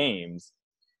 38 games.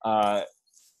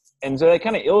 And so that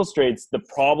kind of illustrates the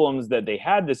problems that they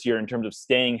had this year in terms of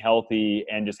staying healthy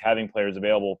and just having players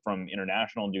available from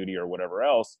international duty or whatever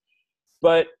else.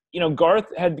 But, Garth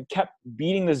had kept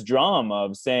beating this drum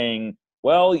of saying,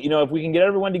 well, if we can get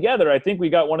everyone together, I think we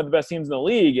got one of the best teams in the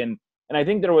league. And I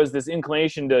think there was this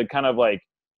inclination to kind of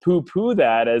poo-poo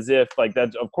that as if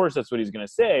that's, of course, that's what he's going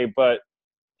to say. But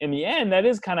in the end, that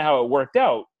is kind of how it worked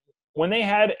out. When they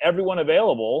had everyone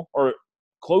available, or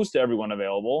close to everyone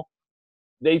available,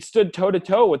 they stood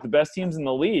toe-to-toe with the best teams in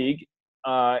the league,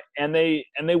 and they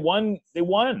won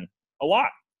a lot.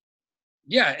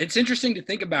 Yeah, it's interesting to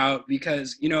think about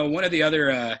because, one of the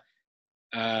other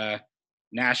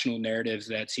national narratives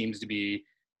that seems to be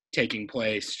taking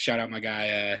place, shout out my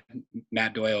guy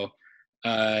Matt Doyle,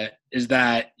 is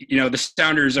that, the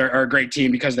Sounders are a great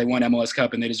team because they won MLS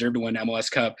Cup and they deserve to win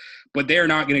MLS Cup, but they're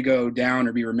not going to go down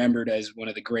or be remembered as one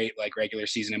of the great regular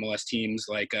season MLS teams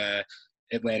like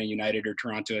Atlanta United or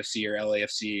Toronto FC or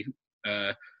LAFC.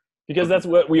 Because that's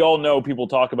what we all know people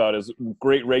talk about as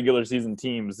great regular season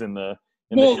teams this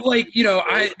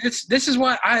is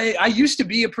why I used to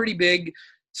be a pretty big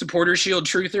supporter shield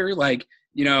truther.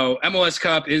 MLS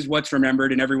Cup is what's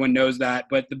remembered and everyone knows that,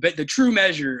 but the true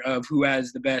measure of who had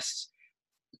the best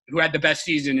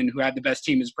season and who had the best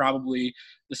team is probably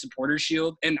the supporter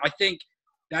shield. And I think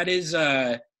that is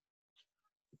that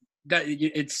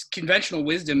it's conventional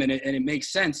wisdom and it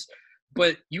makes sense,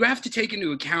 but you have to take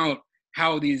into account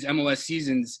how these MLS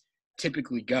seasons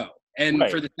typically go. And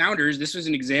right. For the Sounders, this was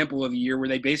an example of a year where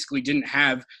they basically didn't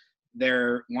have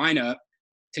their lineup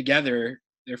together,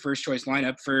 their first choice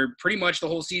lineup, for pretty much the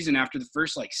whole season after the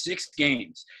first 6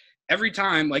 games. Every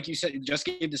time, like you said, just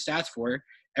gave the stats for,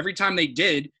 every time they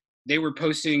did, they were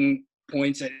posting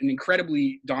points at an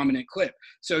incredibly dominant clip.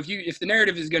 So if the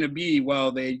narrative is going to be,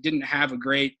 well, they didn't have a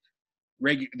great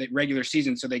regular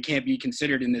season, so they can't be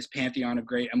considered in this pantheon of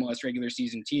great MLS regular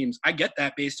season teams. I get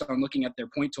that based on looking at their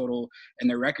point total and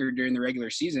their record during the regular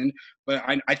season, but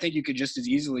I think you could just as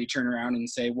easily turn around and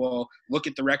say, well, look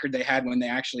at the record they had when they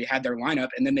actually had their lineup,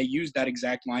 and then they used that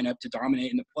exact lineup to dominate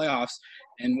in the playoffs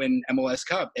and win MLS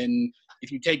Cup. And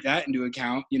if you take that into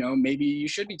account, maybe you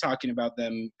should be talking about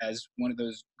them as one of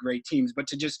those great teams. But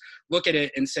to just look at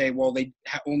it and say, well, they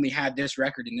only had this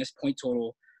record and this point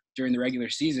total during the regular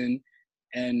season,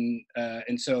 and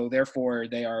so therefore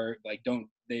they are don't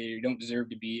deserve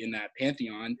to be in that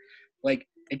pantheon.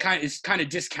 It's kind of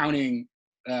discounting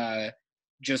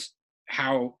just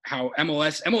how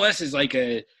MLS is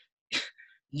a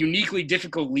uniquely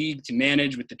difficult league to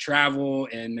manage with the travel,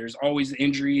 and there's always the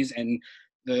injuries, and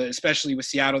especially with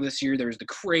Seattle this year, there was the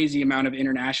crazy amount of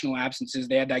international absences.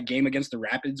 They had that game against the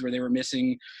Rapids where they were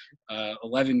missing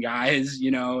 11 guys,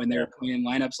 and they were playing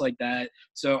lineups like that.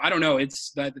 So I don't know.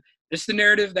 It's the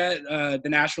narrative that the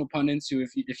national pundits, who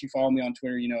if you follow me on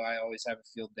Twitter, I always have a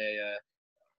field day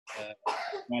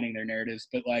finding their narratives.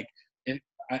 But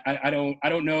I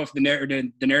don't know if the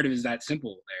narrative is that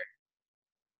simple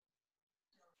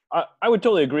there. I would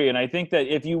totally agree, and I think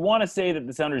that if you want to say that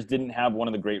the Sounders didn't have one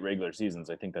of the great regular seasons,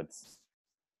 I think that's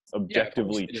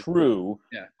objectively true.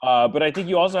 Yeah. But I think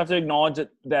you also have to acknowledge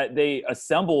that they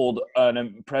assembled an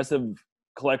impressive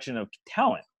collection of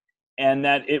talent, and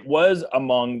that it was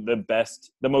among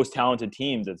the most talented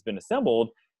teams that's been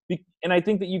assembled. And I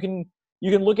think that you can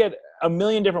look at a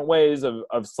million different ways of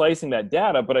slicing that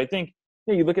data, but I think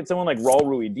you look at someone like Raul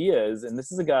Ruidiaz, and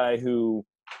this is a guy who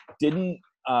didn't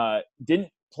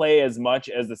play as much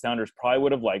as the Sounders probably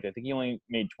would have liked. I think he only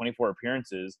made 24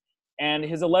 appearances, and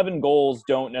his 11 goals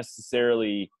don't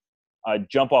necessarily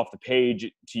jump off the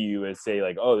page to you as say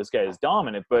oh, this guy is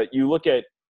dominant. But you look at,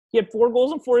 he had 4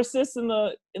 goals and 4 assists in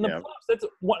the playoffs. That's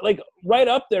right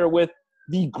up there with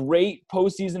the great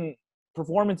postseason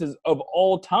performances of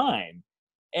all time.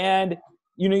 And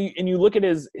you look at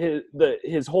his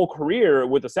whole career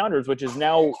with the Sounders, which is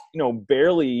now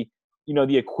barely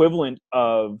the equivalent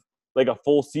of a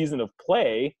full season of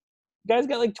play. The guy's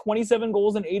got 27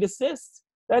 goals and 8 assists.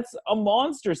 That's a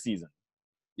monster season.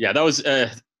 Yeah, that was an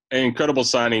incredible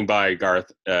signing by Garth.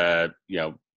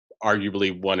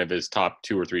 Arguably one of his top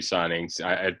 2 or 3 signings.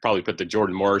 I'd probably put the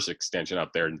Jordan Morris extension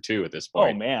up there too at this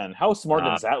point. Oh man, how smart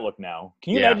does that look now?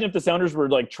 Can you imagine if the Sounders were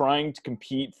trying to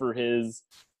compete for his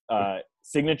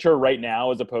signature right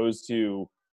now as opposed to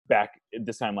back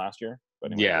this time last year?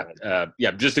 But anyway,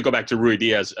 just to go back to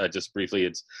Ruidiaz just briefly,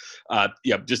 it's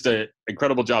just an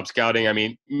incredible job scouting. I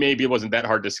mean, maybe it wasn't that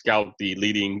hard to scout the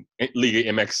leading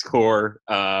Liga MX core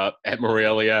at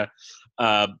Morelia,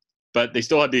 but they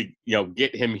still had to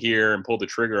get him here and pull the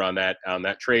trigger on that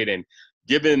trade. And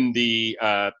given the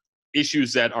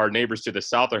issues that our neighbors to the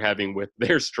south are having with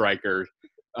their striker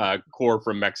core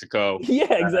from Mexico,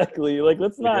 exactly.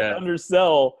 Let's not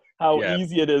undersell how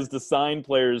easy it is to sign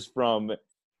players from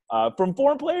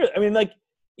foreign players. I mean,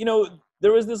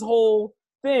 there was this whole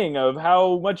thing of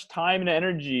how much time and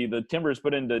energy the Timbers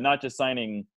put into not just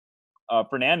signing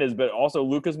Fernandez, but also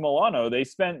Lucas Milano. They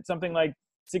spent something like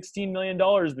 $16 million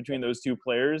between those 2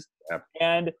 players,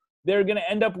 and they're going to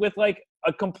end up with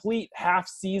a complete half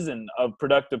season of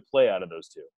productive play out of those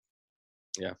 2.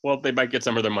 Yeah, well, they might get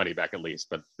some of their money back at least,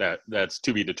 but that's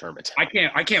to be determined.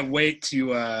 I can't wait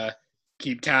to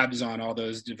keep tabs on all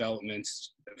those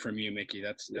developments from you, Mickey.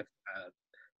 That's the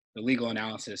legal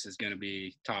analysis is going to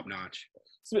be top notch.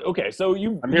 Okay, so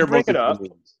you break it up.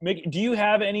 Mickey, do you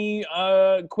have any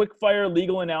quick fire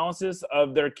legal analysis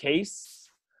of their case?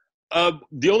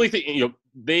 The only thing,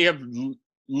 they have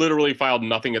literally filed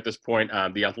nothing at this point.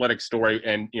 The Athletic story,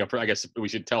 and I guess we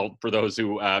should tell for those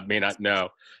who may not know,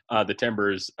 the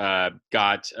Timbers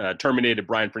got terminated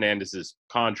Brian Fernandez's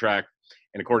contract,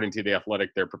 and according to the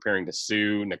Athletic, they're preparing to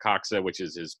sue Necaxa, which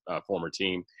is his former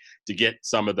team, to get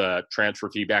some of the transfer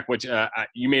fee back. Which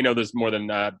you may know this more than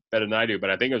better than I do, but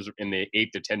I think it was in the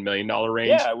 $8 to $10 million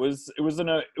range. Yeah, it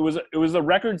was a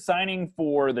record signing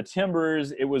for the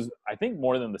Timbers. It was, I think,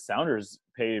 more than the Sounders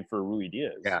paid for Rui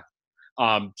Diaz. Yeah.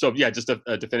 Just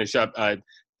to finish up,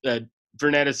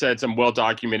 Fernandez had some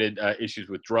well-documented issues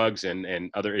with drugs and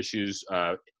other issues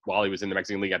while he was in the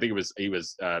Mexican League. I think he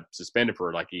was suspended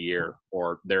for like a year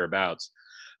or thereabouts.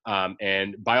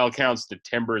 And by all accounts, the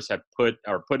Timbers have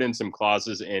put in some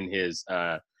clauses in his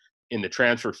in the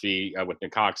transfer fee with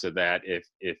Necaxa that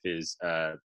if his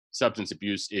substance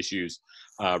abuse issues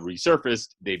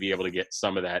resurfaced, they'd be able to get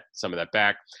some of that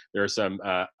back. There are some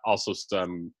also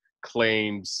some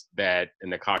claims that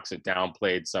Necaxa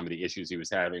downplayed some of the issues he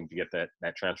was having to get that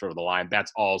transfer over the line.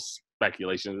 That's all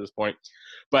speculation at this point.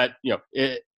 But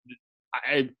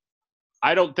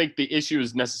I don't think the issue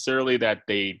is necessarily that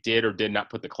they did or did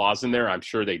not put the clause in there. I'm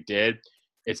sure they did.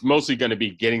 It's mostly going to be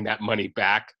getting that money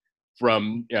back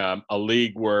from a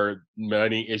league where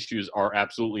money issues are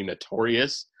absolutely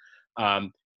notorious.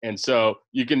 And so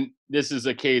this is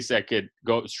a case that could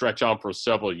stretch on for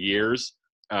several years.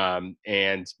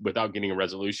 And without getting a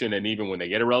resolution, and even when they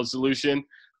get a resolution,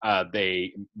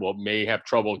 they may have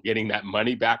trouble getting that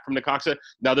money back from Necaxa.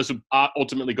 Now, this would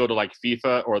ultimately go to like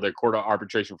FIFA or the Court of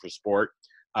Arbitration for Sport,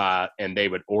 and they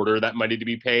would order that money to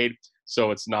be paid.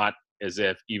 So it's not as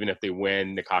if even if they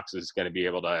win, Necaxa is going to be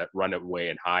able to run away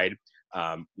and hide.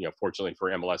 Fortunately for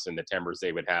MLS and the Timbers,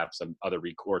 they would have some other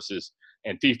recourses,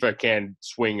 and FIFA can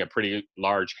swing a pretty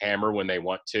large hammer when they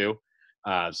want to.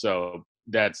 So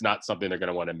that's not something they're going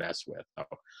to want to mess with. So,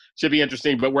 should be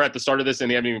interesting, but we're at the start of this and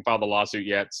they haven't even filed the lawsuit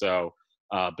yet. So,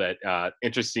 but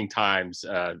interesting times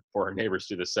for our neighbors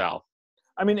to the south.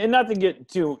 I mean, and not to get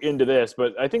too into this,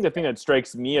 but I think the thing that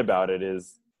strikes me about it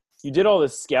is you did all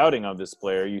this scouting of this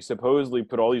player. You supposedly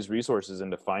put all these resources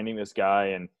into finding this guy,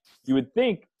 and you would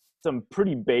think some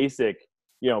pretty basic,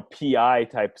 PI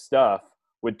type stuff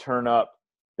would turn up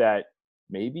that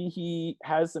maybe he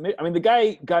has some. I mean, the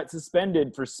guy got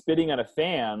suspended for spitting at a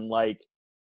fan like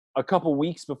a couple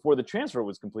weeks before the transfer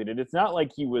was completed. It's not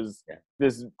like he was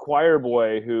this choir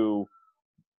boy who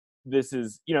this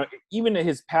is, even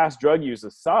his past drug use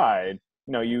aside,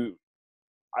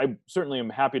 I certainly am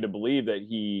happy to believe that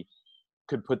he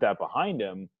could put that behind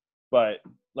him, but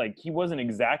like he wasn't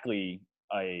exactly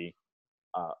a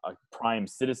prime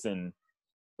citizen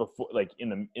before, like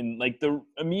in the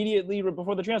immediately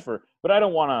before the transfer. But I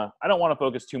don't want to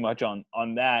focus too much on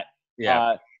that.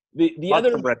 Yeah. The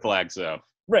other red flags though.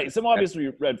 Right. Some obviously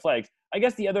red flags. I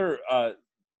guess the other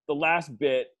the last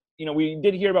bit, we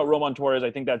did hear about Roman Torres.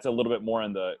 I think that's a little bit more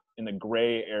in the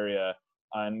gray area,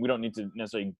 and we don't need to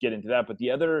necessarily get into that. But the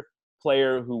other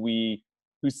player who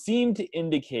seemed to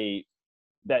indicate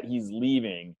that he's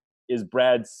leaving is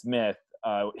Brad Smith.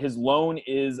 His loan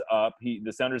is up.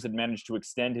 The Sounders had managed to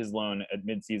extend his loan at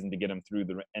midseason to get him through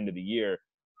the end of the year.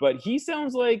 But he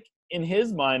sounds like, in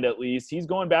his mind at least, he's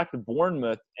going back to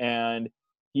Bournemouth, and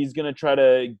he's going to try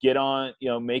to get on,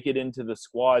 make it into the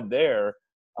squad there.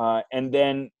 And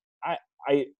then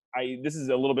I this is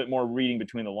a little bit more reading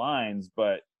between the lines,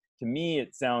 but to me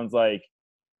it sounds like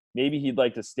maybe he'd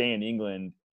like to stay in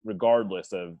England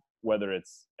regardless of whether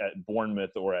it's at Bournemouth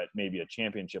or at maybe a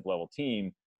championship level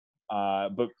team.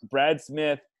 But Brad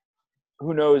Smith,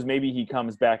 who knows, maybe he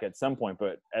comes back at some point,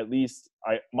 but at least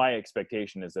my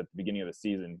expectation is at the beginning of the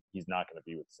season, he's not going to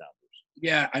be with the Sounders.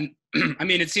 Yeah. I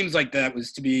mean, it seems like that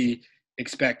was to be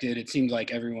expected. It seemed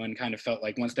like everyone kind of felt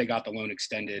like once they got the loan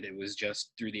extended, it was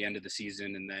just through the end of the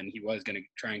season. And then he was going to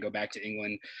try and go back to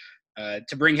England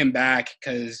to bring him back,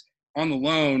 because on the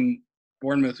loan,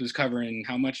 Bournemouth was covering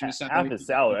how much of his salary? Half his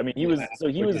salary. I mean, he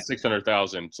was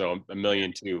 600,000. So $1.2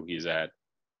 million he's at.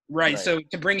 Right. So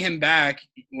to bring him back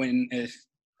if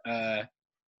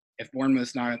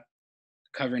Bournemouth's not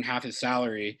covering half his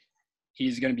salary,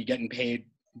 he's going to be getting paid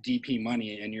DP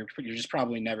money, and you're just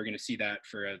probably never going to see that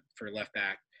for a left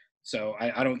back. So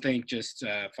I don't think just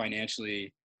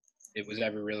financially it was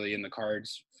ever really in the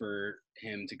cards for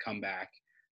him to come back.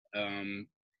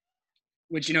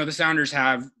 Which, the Sounders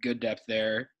have good depth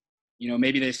there.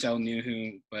 Maybe they sell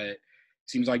Nuhu, but it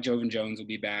seems like Jovan Jones will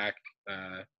be back.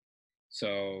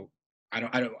 So I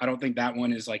don't think that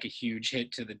one is like a huge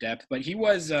hit to the depth, but he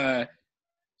was a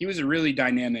really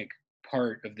dynamic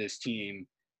part of this team.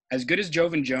 As good as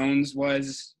Jovan Jones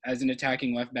was as an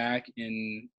attacking left back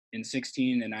in in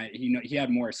 16, and he had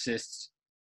more assists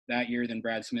that year than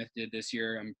Brad Smith did this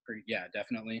year.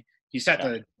 Definitely. He set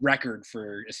the record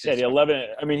for assists. Yeah, the 11.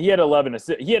 I mean, he had 11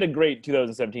 assists. He had a great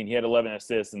 2017. He had 11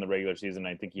 assists in the regular season.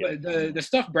 I think he had. The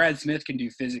stuff Brad Smith can do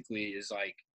physically is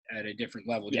like at a different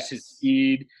level. Just his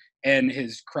speed and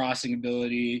his crossing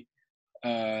ability,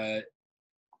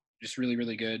 just really,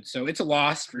 really good. So it's a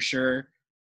loss for sure,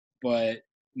 but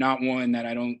not one that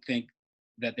I don't think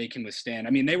that they can withstand. I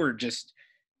mean, they were just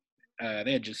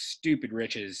they had just stupid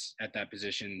riches at that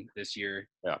position this year.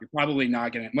 Yeah. You're probably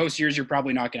not going to – most years you're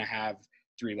probably not going to have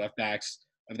 3 left backs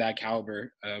of that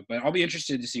caliber. But I'll be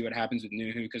interested to see what happens with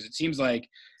Nuhu, because it seems like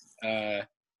the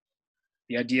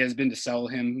idea has been to sell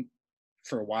him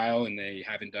for a while, and they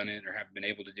haven't done it or haven't been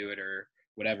able to do it or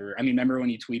whatever. I mean, remember when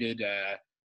he tweeted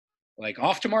like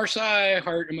off to Marseille,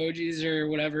 heart emojis or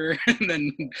whatever, and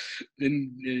then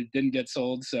it didn't get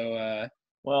sold. So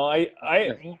well,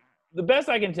 the best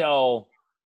I can tell,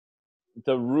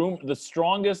 the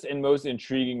strongest and most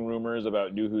intriguing rumors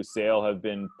about Nuhu's sale have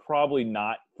been probably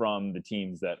not from the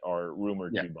teams that are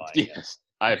rumored to be buying. Yes,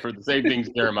 I've heard the same things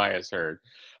Jeremiah has heard.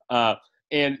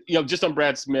 And just on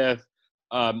Brad Smith,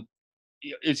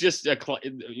 it's just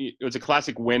it was a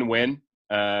classic win-win,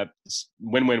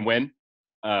 win-win-win.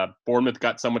 Bournemouth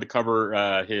got someone to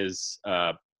cover his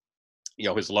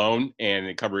loan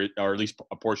and cover it, or at least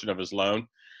a portion of his loan.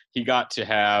 He got to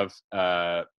have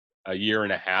a year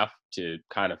and a half to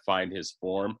kind of find his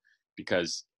form,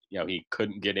 because he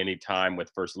couldn't get any time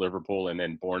with first Liverpool and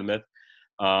then Bournemouth.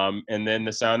 And then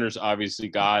the Sounders obviously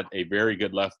got a very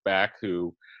good left back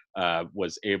who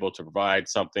was able to provide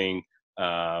something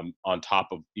on top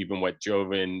of even what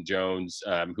Jovan Jones,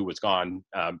 who was gone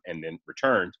and then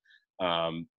returned,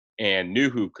 and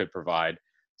Nuhu could provide.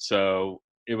 So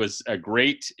it was a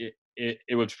great –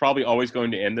 it was probably always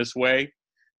going to end this way,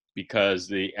 because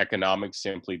the economics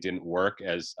simply didn't work.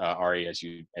 As Ari, as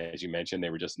you mentioned, they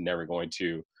were just never going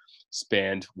to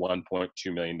spend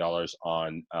 $1.2 million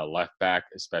on a left back,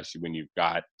 especially when you've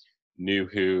got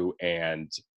Nuhu and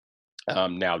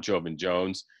now Jovan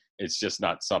Jones. It's just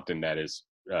not something that is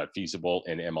feasible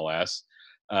in MLS.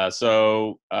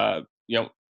 So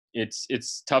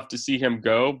it's tough to see him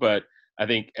go, but I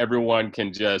think everyone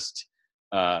can just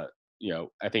I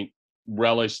think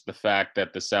relish the fact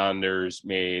that the Sounders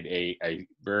made a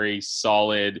very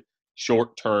solid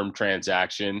short-term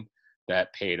transaction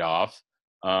that paid off.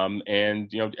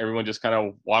 And everyone just kind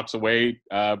of walks away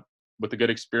with a good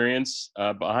experience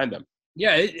behind them.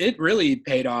 Yeah, it really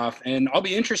paid off. And I'll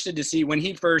be interested to see, when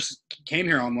he first came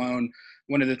here on loan,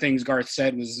 one of the things Garth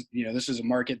said was, this is a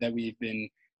market that we've been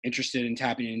interested in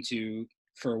tapping into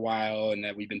for a while, and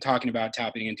that we've been talking about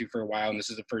tapping into for a while, and this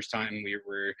is the first time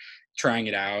we're trying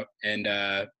it out. And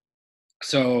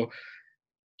so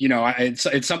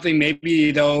it's something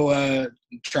maybe they'll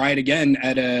try it again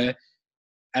at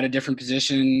a different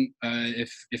position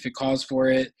if it calls for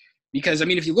it, because I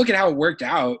mean, if you look at how it worked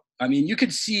out, I mean, you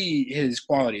could see his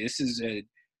quality. This is a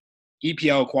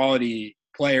EPL quality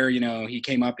player. He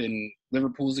came up in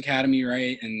Liverpool's academy,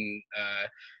 right, and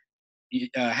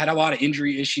had a lot of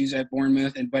injury issues at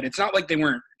Bournemouth, but it's not like they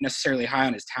weren't necessarily high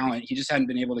on his talent. He just hadn't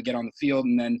been able to get on the field,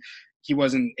 and then he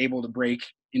wasn't able to break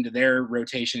into their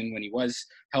rotation when he was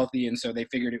healthy, and so they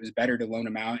figured it was better to loan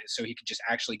him out so he could just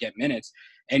actually get minutes.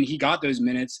 And he got those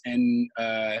minutes and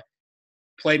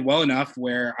played well enough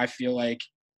where I feel like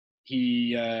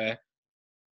he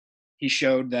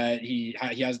showed that he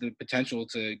has the potential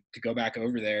to go back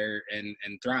over there and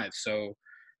thrive. So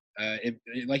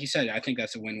like you said, I think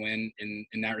that's a win-win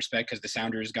in that respect, because the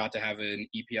Sounders got to have an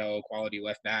EPL quality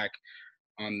left back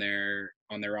on their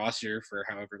roster for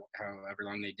however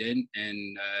long they did,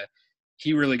 and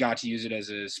he really got to use it as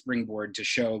a springboard to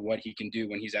show what he can do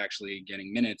when he's actually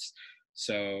getting minutes.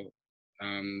 So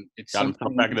it's got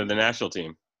himself back into the national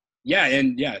team. Yeah,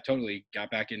 and totally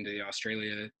got back into the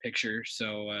Australia picture.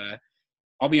 So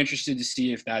I'll be interested to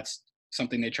see if that's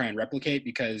something they try and replicate,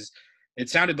 because it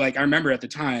sounded like, I remember at the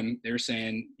time they were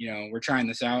saying, we're trying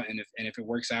this out, and if it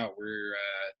works out,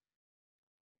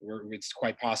 it's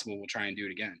quite possible we'll try and do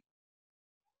it again.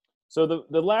 So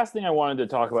the last thing I wanted to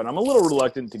talk about, I'm a little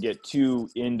reluctant to get too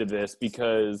into this,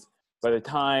 because by the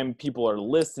time people are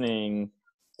listening,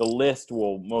 the list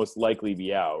will most likely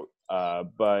be out.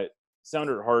 But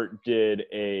Sounder at Heart did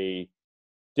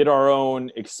our own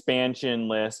expansion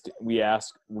list. We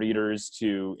asked readers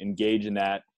to engage in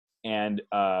that, and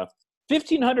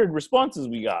 1,500 responses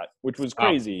we got, which was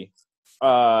crazy.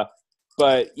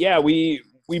 But yeah, we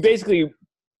basically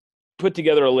put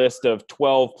together a list of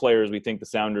 12 players we think the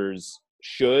Sounders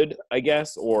should, I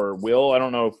guess, or will. I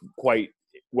don't know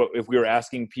if we were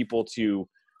asking people to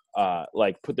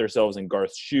like put themselves in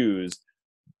Garth's shoes.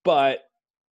 But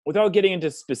without getting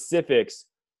into specifics,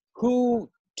 who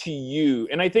to you,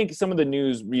 and I think some of the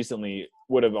news recently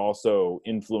would have also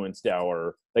influenced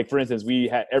our, like for instance,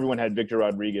 everyone had Victor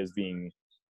Rodriguez being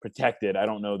protected. I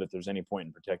don't know that there's any point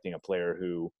in protecting a player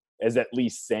who is at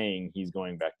least saying he's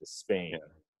going back to Spain.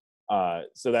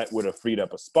 So that would have freed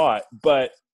up a spot.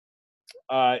 But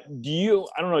I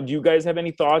don't know, do you guys have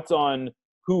any thoughts on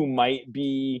who might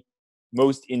be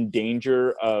most in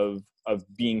danger of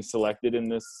being selected in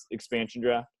this expansion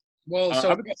draft? Well,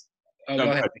 so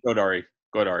go ahead. Go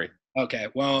Dari. Okay.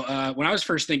 Well, when I was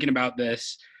first thinking about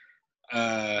this,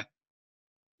 the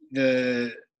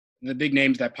big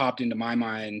names that popped into my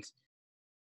mind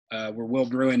were Will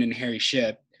Bruin and Harry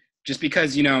Shipp, just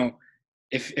because, you know,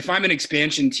 if I'm an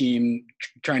expansion team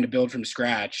trying to build from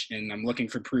scratch and I'm looking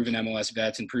for proven MLS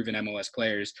vets and proven MLS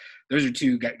players, those are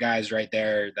two guys right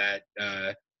there that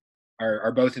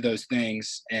are both of those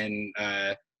things. And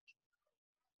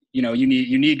you know,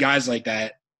 you need guys like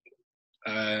that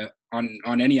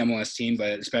on any MLS team,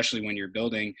 but especially when you're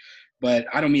building. But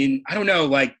I don't know,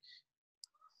 like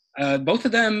both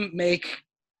of them make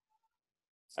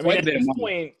quite a bit of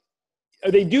money.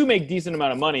 They do make decent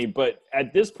amount of money, but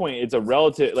at this point, it's a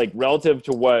relative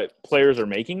to what players are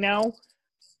making now.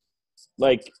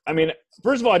 Like, I mean,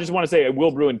 first of all, I just want to say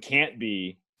Will Bruin can't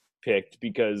be picked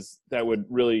because that would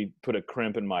really put a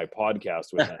crimp in my podcast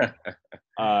with him.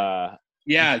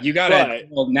 Yeah, you got to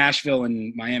Nashville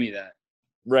and Miami that.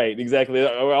 Right, exactly.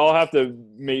 I'll have to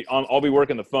I'll be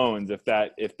working the phones if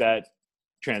that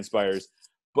transpires.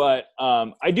 But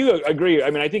I do agree.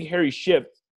 I mean, I think Harry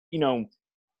Shipp, you know,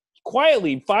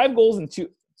 quietly 5 goals and 2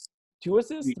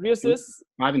 assists, 3 assists,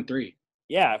 5 and 3.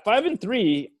 Yeah, 5 and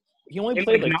 3. He only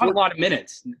played not a lot of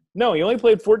minutes. No, he only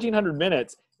played 1,400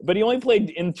 minutes, but he only played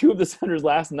in 2 of the Senators'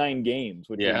 last 9 games,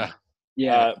 which is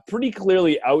pretty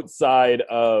clearly outside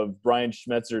of Brian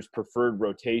Schmetzer's preferred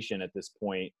rotation at this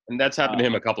point. And that's happened to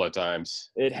him a couple of times.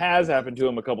 It has happened to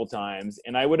him a couple times,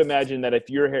 and I would imagine that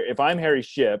if I'm Harry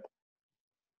Shipp,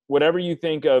 whatever you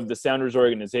think of the Sounders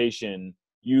organization,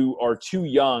 you are too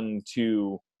young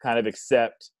to kind of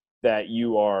accept that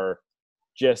you are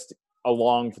just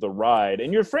along for the ride.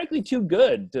 And you're frankly too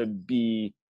good to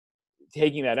be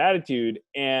taking that attitude.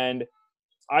 And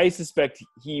I suspect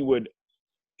he would,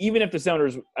 even if the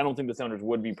Sounders, I don't think the Sounders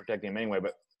would be protecting him anyway,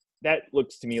 but that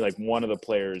looks to me like one of the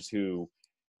players who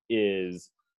is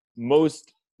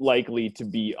most likely to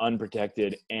be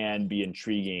unprotected and be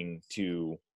intriguing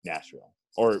to Nashville.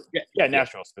 Or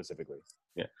Nashville specifically.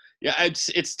 Yeah,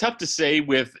 it's tough to say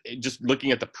with just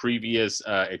looking at the previous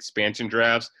expansion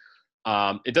drafts.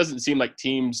 It doesn't seem like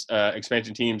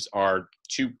expansion teams are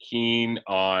too keen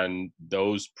on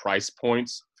those price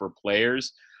points for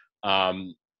players,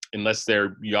 unless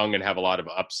they're young and have a lot of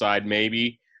upside.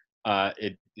 Maybe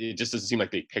it just doesn't seem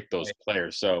like they pick those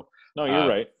players. So no, you're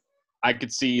right. I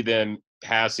could see them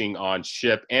passing on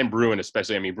Shipp and Bruin,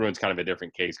 especially. I mean, Bruin's kind of a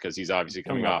different case because he's obviously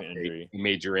coming off a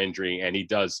major injury, and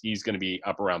he's going to be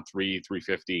up around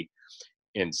 $350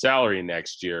 in salary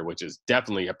next year, which is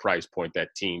definitely a price point that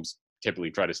teams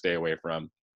typically try to stay away from.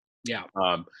 Yeah.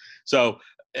 So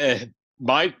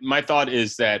my thought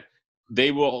is that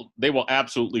they will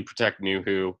absolutely protect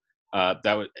Nuhu.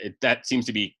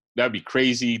 That would be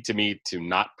crazy to me to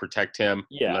not protect him.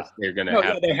 Yeah, unless they're going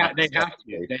to they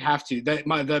have to.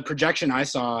 The projection I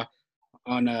saw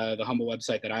on the Humble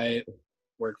website that I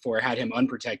work for had him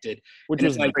unpriced, which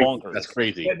is like bonkers. That's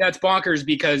crazy. That's bonkers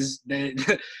because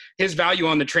his value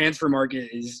on the transfer market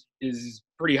is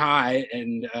pretty high,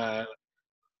 and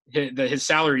his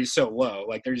salary is so low.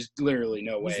 Like, there's literally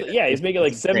no way. He's making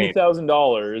like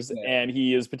 $70,000, and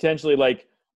he is potentially like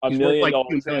 $1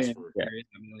 million transfer.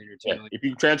 If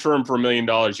you transfer him for $1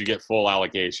 million, you get full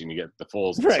allocation. You get the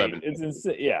full $7. It's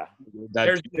insane. Yeah,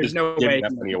 there's no way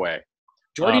that money away.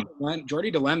 Jordy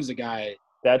DeLem's a guy.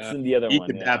 That's in the other one. He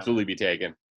could absolutely be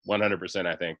taken, 100%.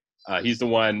 I think he's the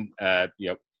one.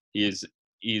 He's.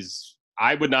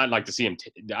 I would not like to see him.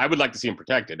 I would like to see him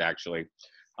protected, actually,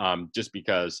 just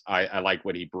because I like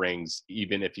what he brings.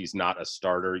 Even if he's not a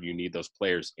starter, you need those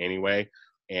players anyway,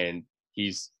 and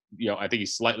he's. I think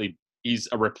he's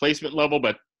a replacement level,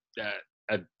 but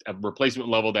a replacement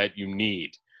level that you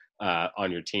need on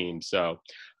your team. So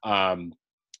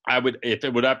I would, if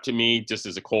it were up to me, just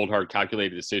as a cold, hard,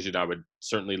 calculated decision, I would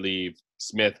certainly leave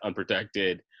Smith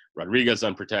unprotected, Rodriguez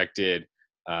unprotected.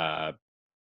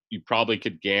 You probably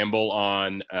could gamble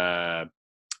on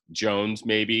Jones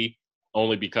maybe,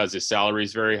 only because his salary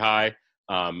is very high.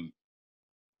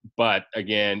 But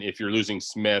again, if you're losing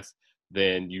Smith,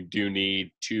 then you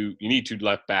need two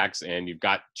left backs, and you've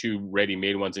got two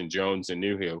ready-made ones in Jones and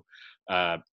Nuhu.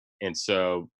 And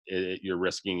so you're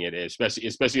risking it,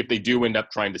 especially if they do end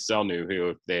up trying to sell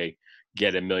Nuhu if they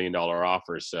get $1 million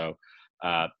offer. So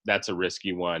that's a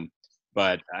risky one.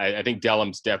 But I think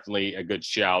Dellum's definitely a good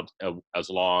shout, as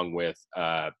along with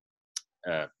I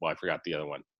forgot the other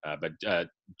one. But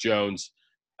Jones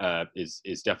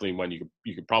is definitely one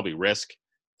you could probably risk,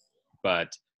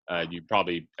 but you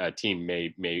probably a team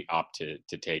may opt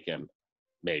to take him,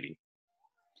 maybe.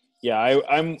 Yeah,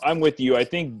 I'm with you. I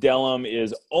think Dellum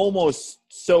is almost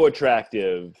so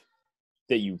attractive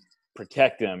that you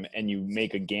protect him and you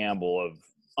make a gamble of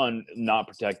not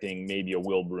protecting maybe a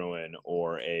Will Bruin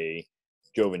or a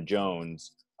Jovan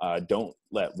Jones. Don't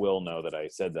let Will know that I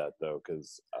said that, though,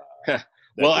 because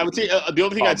well, I would say the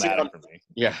only thing I'd say on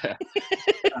yeah.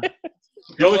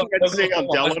 The only thing I'd say on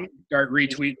Dellum, start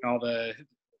retweeting all the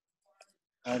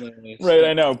right.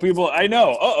 I know people. I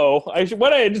know. I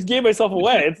just gave myself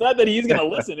away. It's not that he's going to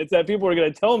listen. It's that people are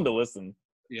going to tell him to listen.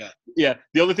 Yeah.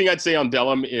 The only thing I'd say on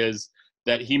Dellum is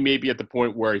that he may be at the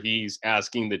point where he's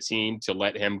asking the team to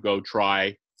let him go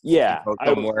try. Yeah, go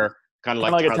somewhere. Kind of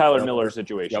like a Tyler Miller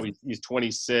situation. Yeah, he's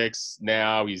 26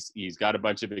 now. He's got a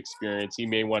bunch of experience. He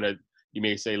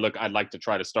may say, look, I'd like to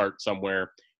try to start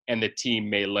somewhere, and the team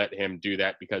may let him do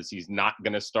that because he's not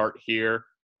going to start here,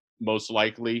 most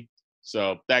likely.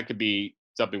 So that could be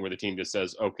something where the team just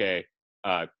says, okay,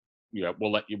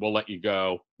 we'll let you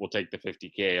go. We'll take the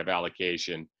 $50K of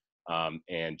allocation,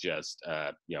 and just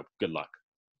good luck.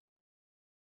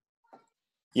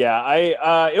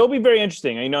 Yeah, it'll be very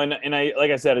interesting. And I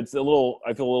like I said, I feel a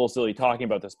little silly talking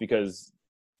about this because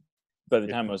by the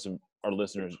time most of our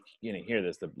listeners hear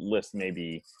this, the list may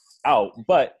be out.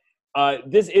 But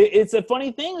it's a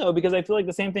funny thing though, because I feel like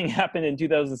the same thing happened in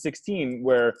 2016,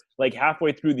 where like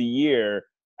halfway through the year,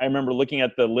 I remember looking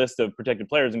at the list of protected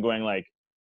players and going like,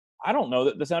 I don't know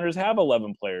that the Sounders have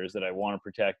 11 players that I want to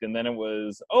protect. And then it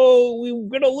was, we're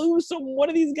going to lose one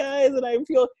of these guys. And I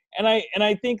feel, and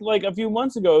I think like a few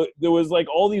months ago, there was like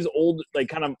all these old, like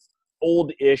kind of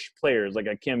old-ish players, like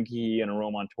a Kim Key and a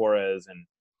Roman Torres and,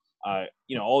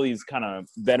 all these kind of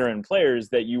veteran players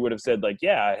that you would have said like,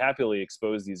 yeah, I happily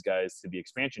expose these guys to the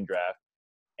expansion draft.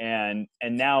 And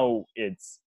now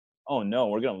it's, oh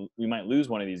no, we might lose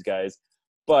one of these guys.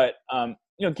 But,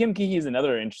 Kim Key is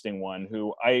another interesting one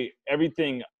who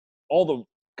all the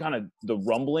kind of the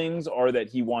rumblings are that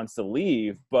he wants to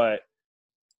leave, but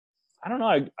I don't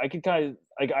know. I could kind of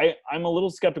like, I'm a little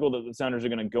skeptical that the Sounders are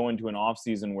going to go into an off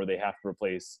season where they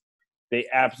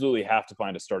absolutely have to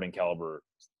find a starting caliber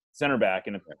center back.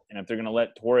 And if they're going to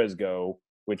let Torres go,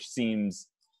 which seems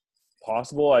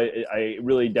possible, I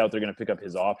really doubt they're going to pick up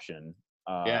his option.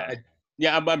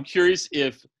 I'm curious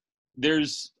if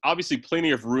there's obviously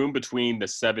plenty of room between the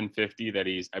 $750 that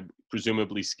he's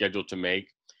presumably scheduled to make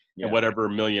and whatever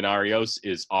Millonarios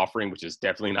is offering, which is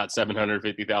definitely not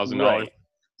 $750,000. Right.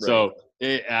 So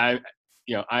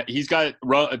he's got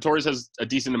Torres has a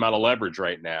decent amount of leverage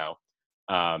right now.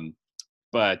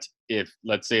 But if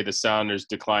let's say the Sounders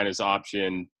decline his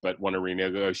option but want to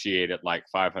renegotiate at like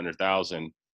 $500,000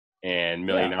 and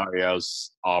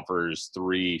Millonarios offers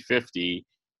 $350,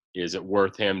 is it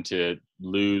worth him to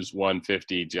lose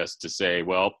 $150 just to say,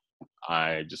 well,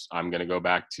 I'm going to go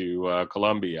back to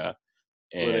Colombia?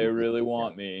 And where they really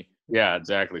want me. Yeah,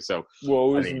 exactly. So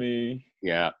woe is me.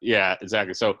 Yeah,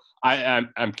 exactly. So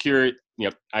I'm curious.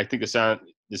 I think the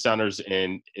Sounders,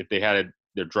 and if they had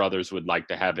their druthers, would like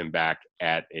to have him back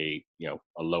at a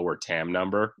lower TAM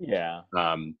number. Yeah.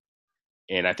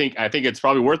 And I think it's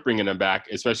probably worth bringing him back,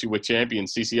 especially with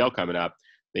Champions CCL coming up.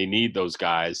 They need those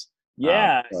guys.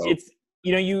 Yeah, it's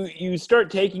you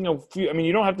start taking a few. I mean,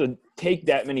 you don't have to take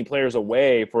that many players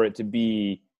away for it to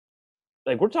be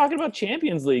like we're talking about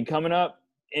Champions League coming up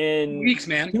in weeks,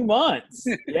 man. 2 months.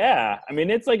 Yeah, I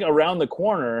mean it's like around the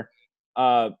corner.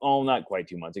 Not quite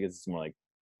 2 months. I guess it's more like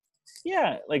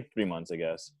like 3 months, I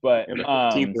guess. But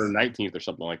 18th or 19th or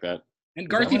something like that. And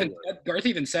Garth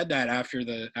even said that after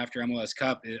MLS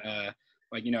Cup,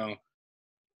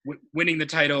 winning the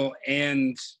title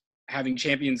and having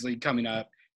Champions League coming up,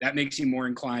 that makes you more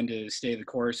inclined to stay the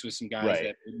course with some guys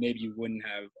that maybe you wouldn't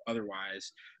have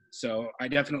otherwise. So I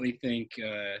definitely think,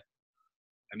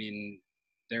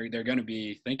 they're going to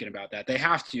be thinking about that. They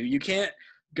have to. You can't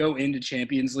go into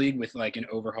Champions League with like an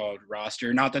overhauled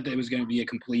roster. Not that it was going to be a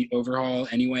complete overhaul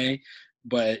anyway,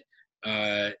 but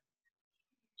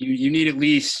you need at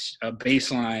least a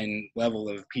baseline level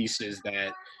of pieces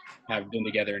that have been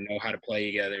together and know how to play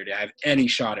together to have any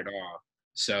shot at all.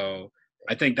 So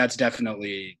I think that's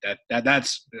definitely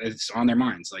that's it's on their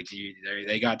minds. Like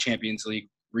they got Champions League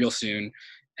real soon,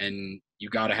 and you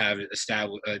got to have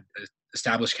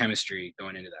established chemistry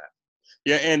going into that.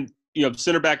 Yeah, and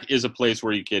center back is a place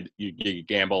where you could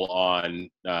gamble on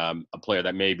a player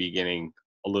that may be getting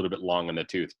a little bit long in the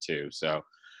tooth too. So,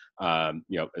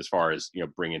 as far as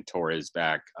bringing Torres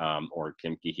back or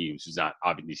Kim Ki-hee, who's not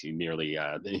obviously nearly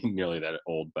that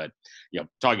old, but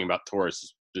talking about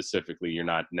Torres specifically, you're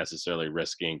not necessarily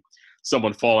risking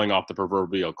someone falling off the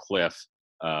proverbial cliff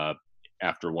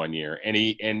after 1 year.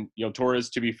 And Torres,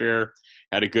 to be fair,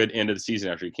 had a good end of the season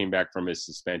after he came back from his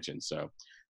suspension. So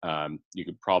you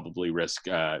could probably risk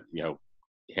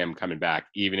him coming back,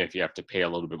 even if you have to pay a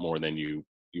little bit more than you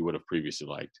would have previously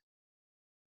liked.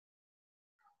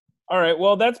 All right,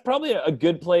 well, that's probably a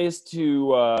good place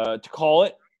to call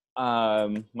it.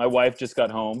 My wife just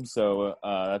got home, so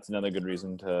that's another good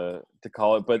reason to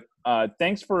call it. But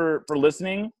thanks for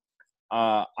listening.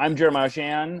 I'm Jeremiah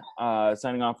Shan,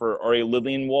 signing off for Ari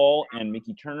Lilienwall and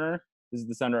Mickey Turner. This is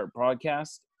the Sound Art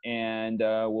Podcast, and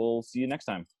we'll see you next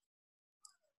time.